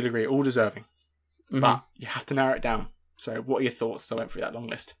sure you'll agree, all deserving. Mm-hmm. But you have to narrow it down. So what are your thoughts as I went through that long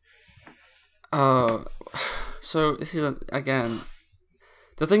list? So this is, again,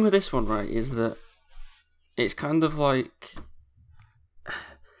 the thing with this one, right, is that it's kind of like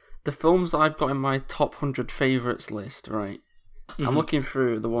the films that I've got in my top 100 favourites list, right? Mm-hmm. I'm looking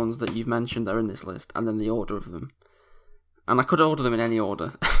through the ones that you've mentioned that are in this list, and then the order of them. And I could order them in any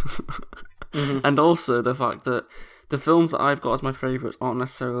order. Mm-hmm. And also the fact that the films that I've got as my favourites aren't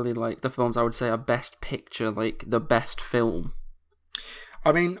necessarily like the films I would say are best picture, like the best film.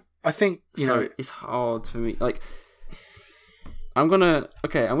 I mean, I think, you know, it's hard for me. Like, I'm gonna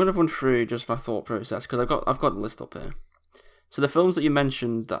run through just my thought process, because I've got the list up here. So the films that you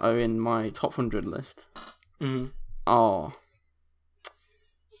mentioned that are in my top 100 list are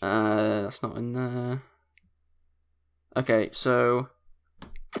that's not in there. Okay, so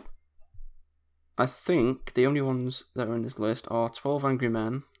I think the only ones that are in this list are 12 Angry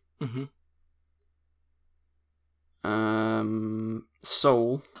Men,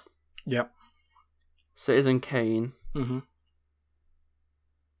 Soul, yep, Citizen Kane, you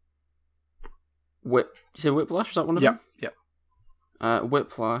say Whiplash? Was that one of them? Yep.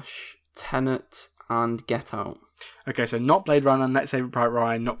 Whiplash, Tenet, and Get Out. Okay, so not Blade Runner, not Saving Private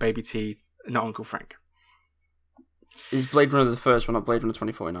Ryan, not Baby Teeth, not Uncle Frank. Is Blade Runner the first one, not Blade Runner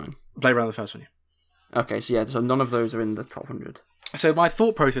 2049? Blade Runner the first one, yeah. Okay, so none of those are in the top 100. So my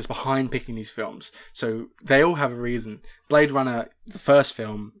thought process behind picking these films, so they all have a reason. Blade Runner, the first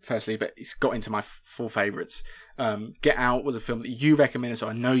film, firstly, but it's got into my four favourites. Get Out was a film that you recommended, so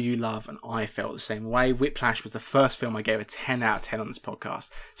I know you love, and I felt the same way. Whiplash was the first film I gave a 10 out of 10 on this podcast.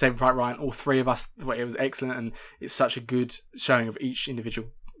 Saving Private Ryan, all three of us, it was excellent, and it's such a good showing of each individual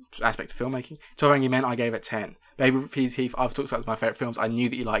aspect of filmmaking. 12 Angry Men, I gave it 10. Baby Teeth, I've talked about as my favourite films. I knew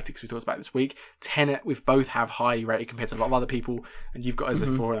that you liked it because we talked about it this week. Tenet, we both have highly rated compared to a lot of other people, and you've got it as a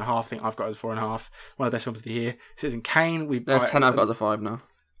 4.5. I think I've got it as 4.5. One of the best films of the year. Citizen Kane, 10 I've got as a 5 now.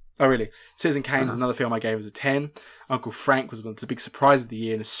 Oh, really? Citizen Kane is another film I gave as a 10. Uncle Frank was one of the big surprises of the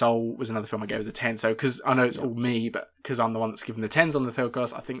year, and Soul was another film I gave as a 10. So, because I know it's all me, but because I'm the one that's given the 10s on the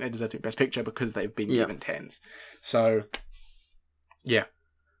podcast, I think they deserve to be Best Picture because they've been given 10s. So, yeah.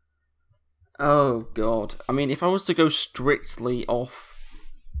 Oh, God. I mean, if I was to go strictly off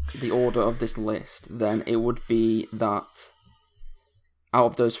the order of this list, then it would be that out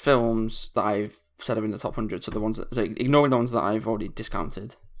of those films that I've said are in the top 100, so ignoring the ones that I've already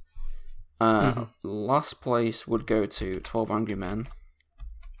discounted, last place would go to 12 Angry Men.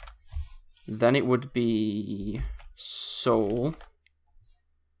 Then it would be Soul.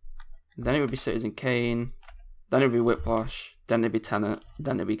 Then it would be Citizen Kane. Then it would be Whiplash. Then it'd be Tenet.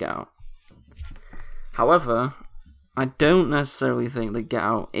 Then it'd be Get Out. However, I don't necessarily think that Get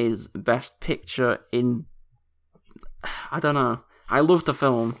Out is Best Picture in... I don't know. I love the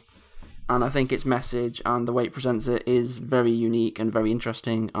film, and I think its message and the way it presents it is very unique and very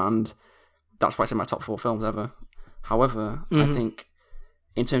interesting, and that's why it's in my top 4 films ever. However, I think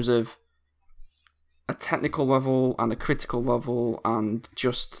in terms of a technical level and a critical level and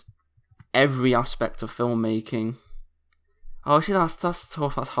just every aspect of filmmaking... Oh, see, that's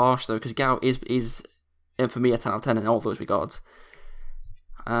tough, that's harsh, though, because Get Out is for me a 10 out of 10 in all those regards.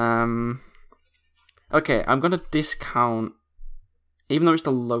 Okay, I'm going to discount... Even though it's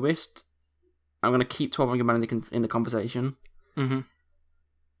the lowest, I'm going to keep 12 Angry Men in the conversation.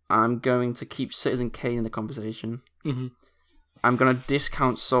 I'm going to keep Citizen Kane in the conversation. I'm going to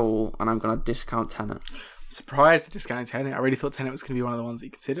discount Soul, and I'm going to discount Tenet. Surprised at discounting Tenet. I really thought Tenet was going to be one of the ones that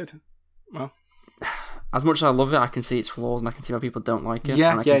you considered. Well... As much as I love it, I can see its flaws, and I can see why people don't like it.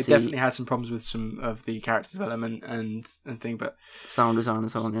 Yeah, it definitely has some problems with some of the character development and thing, but sound design and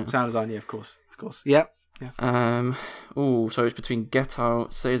so on. Yeah, sound design, yeah, of course. Yeah. So it's between Get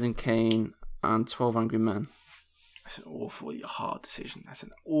Out, Citizen Kane, and 12 Angry Men. That's an awfully hard decision.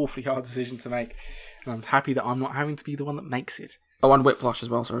 To make, and I'm happy that I'm not having to be the one that makes it. Oh, and Whiplash as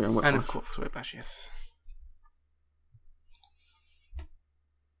well. Sorry, and Whiplash. And of course, Whiplash. Yes.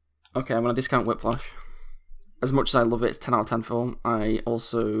 Okay, I'm going to discount Whiplash. As much as I love it, it's a 10 out of 10 film. I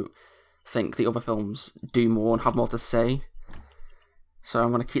also think the other films do more and have more to say. So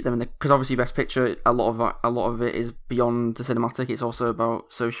I'm going to keep them in because obviously Best Picture, a lot of it is beyond the cinematic. It's also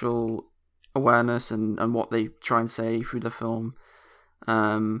about social awareness and what they try and say through the film.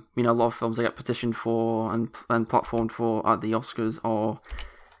 A lot of films they get petitioned for and platformed for at the Oscars are,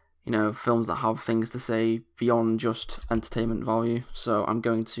 films that have things to say beyond just entertainment value. So I'm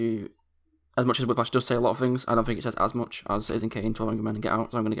going to, as much as Whiplash does say a lot of things, I don't think it says as much as Citizen Kane, 12 Angry Men, and Get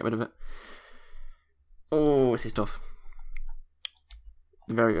Out, so I'm going to get rid of it. Oh, this is tough.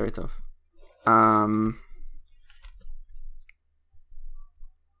 Very, very tough. I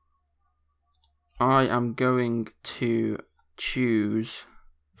am going to choose...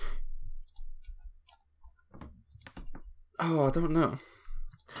 Oh, I don't know.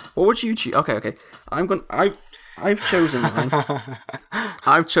 What would you choose? Okay. I've chosen mine.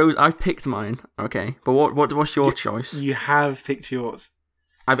 I've picked mine. Okay, but what's your choice? You have picked yours.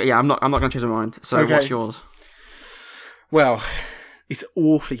 I'm not going to choose mine. So okay. What's yours? Well, it's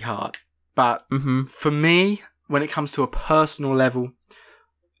awfully hard, but for me, when it comes to a personal level,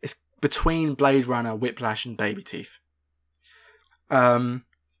 it's between Blade Runner, Whiplash, and Baby Teeth. I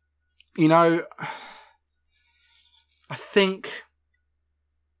think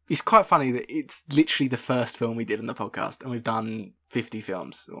it's quite funny that it's literally the first film we did in the podcast, and we've done 50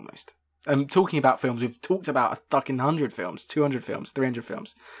 films almost. Talking about films, we've talked about a fucking 100 films, 200 films, 300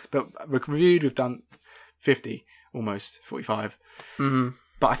 films, but reviewed, we've done 50, almost 45.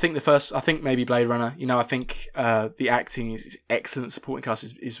 But I think maybe Blade Runner. I think the acting is excellent. Supporting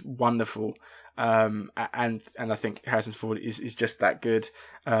cast is wonderful. And I think Harrison Ford is just that good.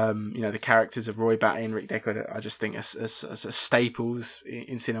 The characters of Roy Batty and Rick Deckard, I just think as staples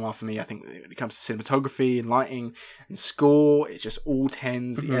in cinema for me. I think when it comes to cinematography and lighting and score, it's just all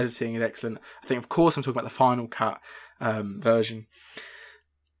 10s. The editing is excellent. I think, of course, I'm talking about the final cut version.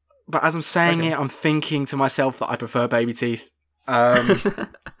 But as I'm saying it, I'm thinking to myself that I prefer Baby Teeth. I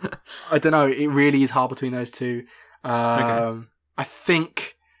don't know. It really is hard between those two. I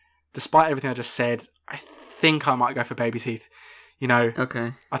think, despite everything I just said, I think I might go for Baby Teeth.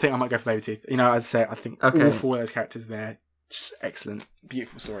 Okay. I think I might go for Baby Teeth. As I say, I think all 4 of those characters there, just excellent,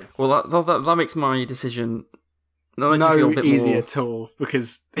 beautiful story. Well, that makes my decision no easier at all,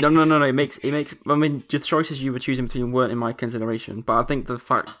 because no. It makes. I mean, the choices you were choosing between weren't in my consideration, but I think the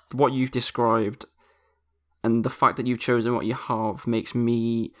fact what you've described and the fact that you've chosen what you have makes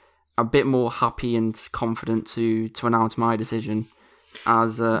me a bit more happy and confident to announce my decision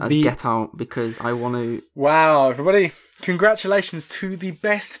as Get Out, because I want to. Wow, everybody! Congratulations to the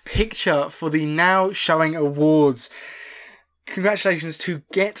Best Picture for the Now Showing Awards. Congratulations to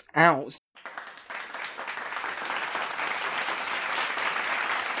Get Out.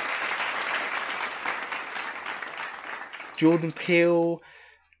 Jordan Peele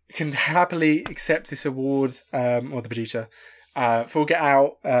can happily accept this award, or the producer, for Get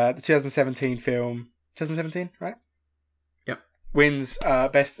Out, the 2017 film. 2017, right? Yep. Wins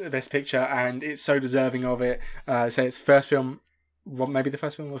best picture, and it's so deserving of it. So it's first film. Well, maybe the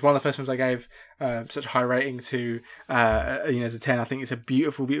first film was one of the first films I gave such a high rating to. As a 10, I think it's a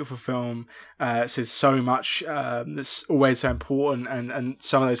beautiful, beautiful film. It says so much that's always so important, and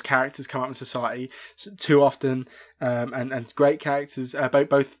some of those characters come up in society too often, and great characters.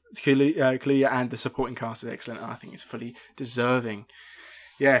 Both Kaluuya and the supporting cast is excellent. And I think it's fully deserving.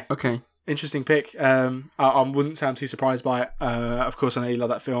 Yeah. Okay. Interesting pick. I wouldn't say I'm too surprised by it. Of course, I know you love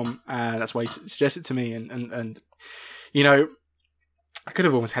that film, and that's why you suggested it to me. And I could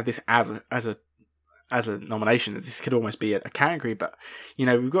have almost had this as a nomination. This could almost be a category, but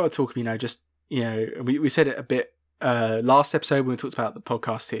we've got to talk. We said it a bit last episode when we talked about the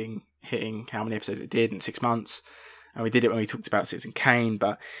podcast hitting how many episodes it did in 6 months, and we did it when we talked about Citizen Kane.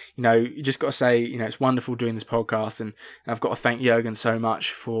 But you just got to say, it's wonderful doing this podcast, and I've got to thank Jürgen so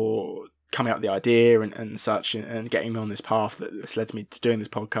much for coming up with the idea and such, and getting me on this path that's led me to doing this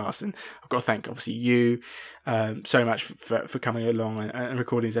podcast. And I've got to thank obviously you so much for coming along and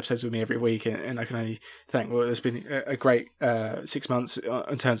recording these episodes with me every week, and I can only thank, it's been a great 6 months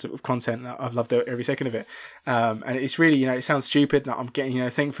in terms of content. I've loved every second of it, and it's really, it sounds stupid, and I'm getting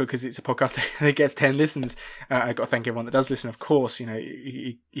thankful because it's a podcast that gets 10 listens. I've got to thank everyone that does listen, of course.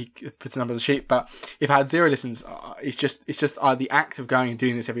 He puts a number on the sheet, but if I had 0 listens, it's just the act of going and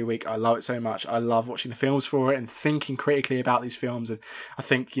doing this every week. I love it so much. I love watching the films for it and thinking critically about these films. And I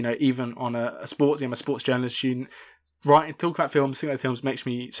think, even on I'm a sports journalist student, talk about films, think about films makes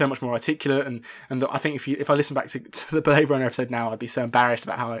me so much more articulate. And I think if I listen back to the Blade Runner episode now, I'd be so embarrassed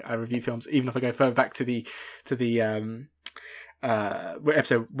about how I review films, even if I go further back to the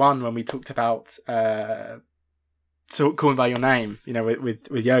episode 1 when we talked about Call Me By Your Name, with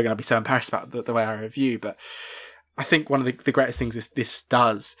Jürgen. I'd be so embarrassed about the way I review. But I think one of the greatest things this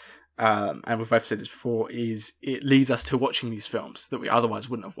does, and we've both said this before, is it leads us to watching these films that we otherwise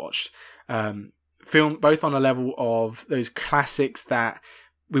wouldn't have watched. Film both on a level of those classics that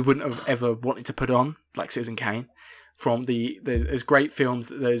we wouldn't have ever wanted to put on, like Citizen Kane, from those great films,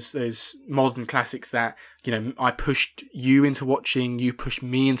 those modern classics that I pushed you into watching, you pushed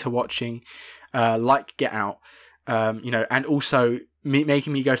me into watching, like Get Out, and also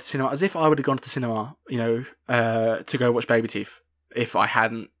making me go to the cinema as if I would have gone to the cinema, to go watch Baby Teeth if I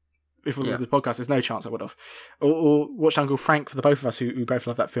hadn't. If it was the podcast, there's no chance I would have. Or watched Uncle Frank for the both of us who both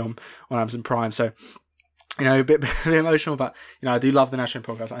love that film on Amazon Prime. So, a bit emotional, but, I do love the National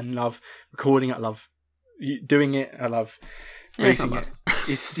Podcast. I love recording it. I love doing it. I love racing it.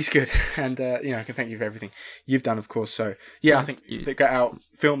 It's good. And, I can thank you for everything you've done, of course. So, I think the Get Out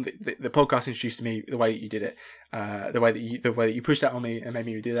film, the podcast introduced to me the way that you did it, the way that you pushed that on me and made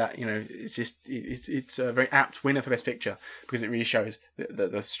me do that. It's a very apt winner for Best Picture because it really shows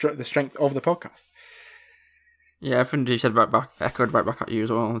the strength of the podcast. Yeah, everything you said echoed right back at you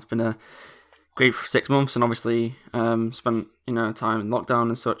as well. It's been a great 6 months, and obviously spent time in lockdown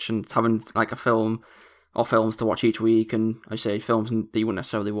and such, and having like a film or films to watch each week, and I say films that you wouldn't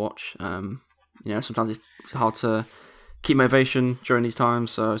necessarily watch. Sometimes it's hard to keep motivation during these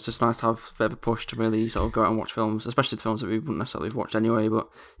times, so it's just nice to have a bit of a push to really sort of go out and watch films, especially the films that we wouldn't necessarily have watched anyway, but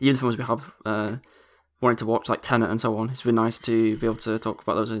even the films we have wanted to watch, like Tenet and so on. It's been nice to be able to talk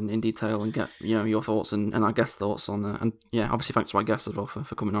about those in detail and get your thoughts and our guest thoughts on that. And obviously thanks to our guests as well for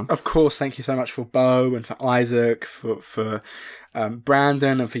coming on. Of course, thank you so much for Bo and for Isaac, for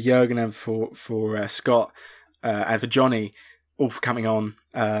Brandon and for Jürgen and for Scott and for Johnny, all for coming on.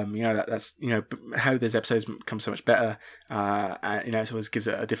 That's how those episodes become so much better. And it always gives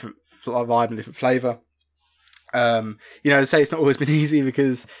it a different vibe and different flavour. To say it's not always been easy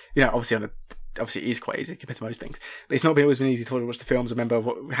because obviously on obviously it is quite easy compared to most things, but it's not always been easy to watch the films. I remember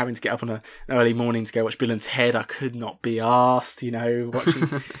having to get up on an early morning to go watch Bill and Ted. I could not be asked,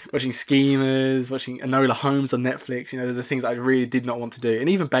 watching Schemers, watching Enola Holmes on Netflix. Those are things that I really did not want to do. And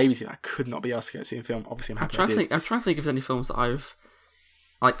even Babysitting, I could not be asked to go see a film. Obviously, I'm happy I did. I'm trying to think of any films that I've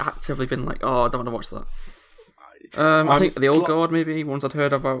actively been like, oh, I don't want to watch that. I think The Old Guard, maybe, ones I'd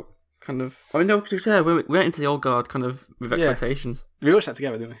heard about. Kind of. I mean, no, because we went into The Old Guard kind of with expectations. We watched that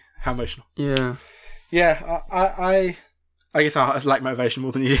together, didn't we? How emotional. Yeah. Yeah, I guess I lack motivation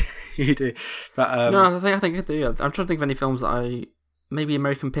more than you do. But no, I think I do. Yeah. I'm trying to think of any films that maybe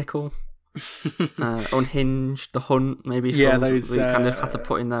American Pickle, Unhinged, The Hunt, maybe. Yeah, films those we kind of had to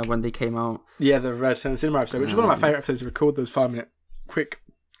put in there when they came out. Yeah, the Red Center Cinema episode, which is one of my favourite episodes to record. Those 5-minute quick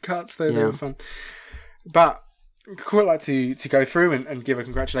cuts, they were fun. But I'd quite like to go through and give a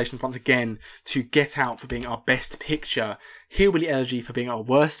congratulations once again to Get Out for being our best picture, Hillbilly Elegy for being our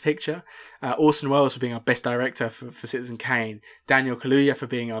worst picture, Orson Welles for being our best director for Citizen Kane, Daniel Kaluuya for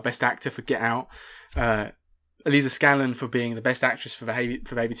being our best actor for Get Out, Elisa Scanlon for being the best actress for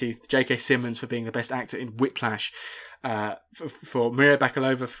Baby Teeth, J.K. Simmons for being the best actor in Whiplash, for Maria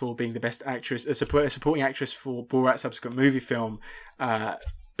Bakalova for being the best actress, supporting actress for Borat's subsequent movie film,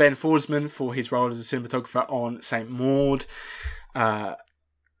 Ben Forsman for his role as a cinematographer on Saint Maud,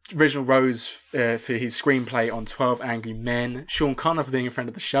 Reginald Rose for his screenplay on 12 Angry Men, Sean Connery for being a friend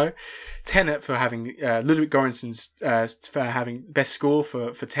of the show, Tenet for having Ludwig Göransson's for having best score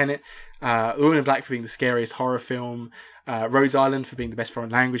for Tenet, The Woman in Black for being the scariest horror film, Rose Island for being the best foreign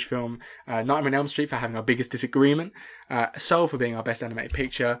language film, Nightmare on Elm Street for having our biggest disagreement, Soul for being our best animated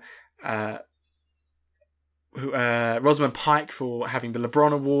picture, Rosamund Pike for having the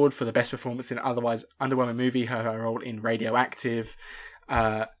LeBron Award for the best performance in an otherwise underwhelming movie, her role in Radioactive,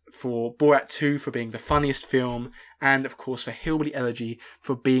 for Borat 2 for being the funniest film, and of course for Hillbilly Elegy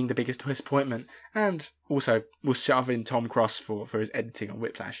for being the biggest disappointment, and also we'll shove in Tom Cross for his editing on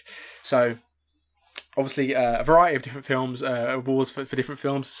Whiplash. So obviously a variety of different films, awards for different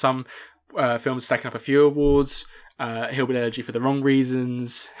films. Some films stacking up a few awards. Hillbilly Elegy for the wrong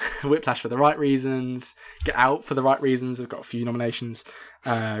reasons, Whiplash for the right reasons, Get Out for the right reasons. I've got a few nominations,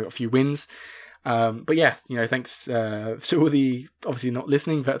 got a few wins. But yeah, thanks to all the, obviously not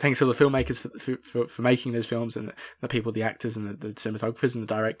listening, but thanks to all the filmmakers for making those films, and the people, the actors and the cinematographers and the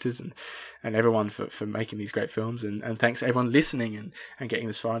directors and everyone for making these great films. And thanks to everyone listening and getting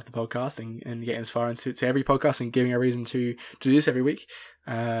this far into the podcast and getting this far into every podcast and giving a reason to do this every week.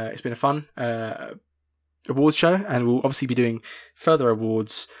 It's been a fun awards show, and we'll obviously be doing further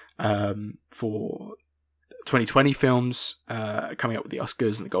awards for 2020 films coming up with the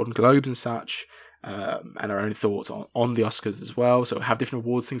Oscars and the Golden Globes and such, and our own thoughts on the Oscars as well. So we'll have different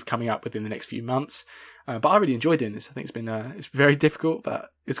awards things coming up within the next few months. But I really enjoy doing this. I think it's been it's very difficult, but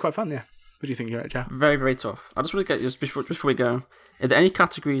it's quite fun. Yeah. What do you think, Joe? Very, very tough. I just want to get, just before we go, are there any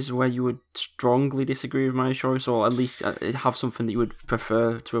categories where you would strongly disagree with my choice, or at least have something that you would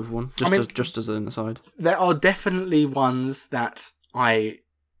prefer to have won? Just as an aside. There are definitely ones that I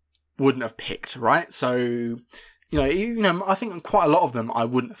wouldn't have picked, right? So, I think quite a lot of them I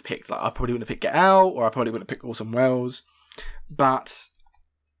wouldn't have picked. Like, I probably wouldn't have picked Get Out, or I probably wouldn't have picked Orson Welles. But,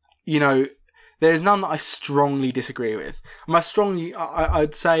 there's none that I strongly disagree with.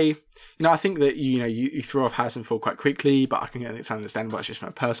 I'd say, I think that you threw off Harrison Ford quite quickly, but I can it's understandable. It's just from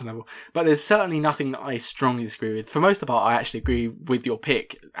a personal level. But there's certainly nothing that I strongly disagree with. For most of the part, I actually agree with your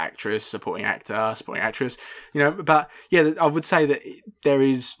pick: actress, supporting actor, supporting actress. But yeah, I would say that there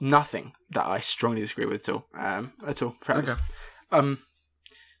is nothing that I strongly disagree with at all. Okay.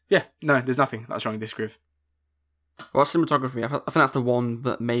 Yeah, no, there's nothing that I strongly disagree with. Well, cinematography, I think that's the one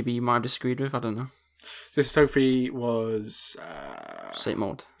that maybe you might have disagreed with. I don't know. Cinematography was Saint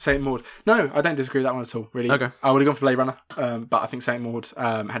Maud. Saint Maud. No, I don't disagree with that one at all. Really. Okay. I would have gone for Blade Runner, but I think Saint Maud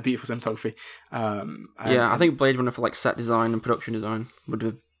had beautiful cinematography. I think Blade Runner for set design and production design would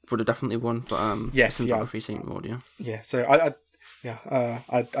have definitely won. But yes, cinematography, Saint Maud. Yeah. Yeah. So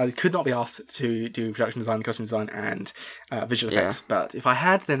I could not be asked to do production design, costume design, and visual effects. Yeah. But if I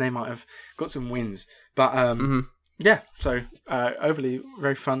had, then they might have got some wins. But yeah, so overly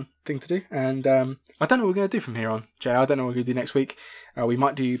very fun thing to do, and I don't know what we're going to do from here on, Jay. I don't know what we're going to do next week. We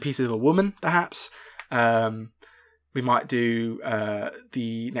might do Pieces of a Woman, perhaps. We might do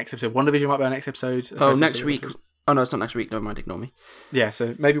the next episode. WandaVision might be our next episode. Next week. Oh no, it's not next week. Never mind, ignore me. Yeah,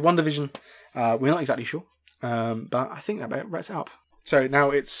 so maybe WandaVision. We're not exactly sure, but I think that about wraps it up. So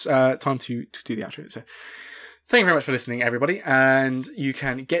now it's time to do the outro. So thank you very much for listening, everybody. And you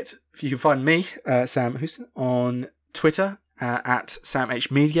can find me, Sam Houston, on Twitter at Sam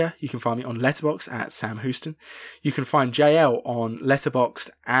H Media. You can find me on Letterboxd at Sam Houston. You can find JL on Letterboxd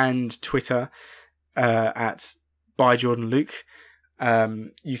and Twitter at by Jordan Luke.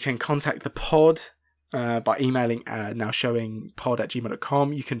 You can contact the pod by emailing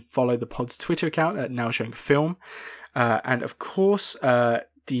nowshowingpod@gmail.com. You can follow the pod's Twitter account at nowshowingfilm. And of course,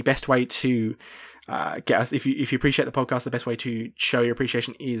 the best way to get us, if you appreciate the podcast, the best way to show your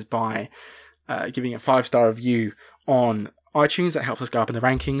appreciation is by giving a 5-star review on iTunes. That helps us go up in the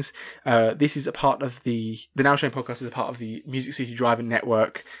rankings. This is a part of the Now Showing podcast is a part of the Music City Drive-In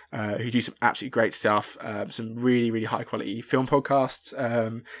Network, who do some absolutely great stuff, some really, really high quality film podcasts,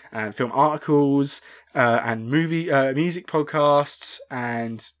 and film articles, and music podcasts,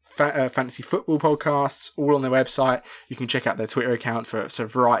 and fantasy football podcasts, all on their website. You can check out their Twitter account for a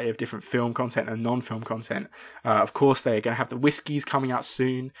variety of different film content and non-film content. Of course, they're going to have the Whiskies coming out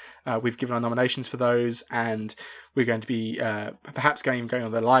soon. We've given our nominations for those, and we're going to be perhaps going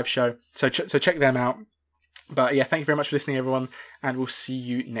on their live show. So check them out. But yeah, thank you very much for listening, everyone, and we'll see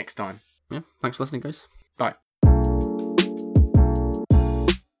you next time. Yeah, thanks for listening, guys. Bye.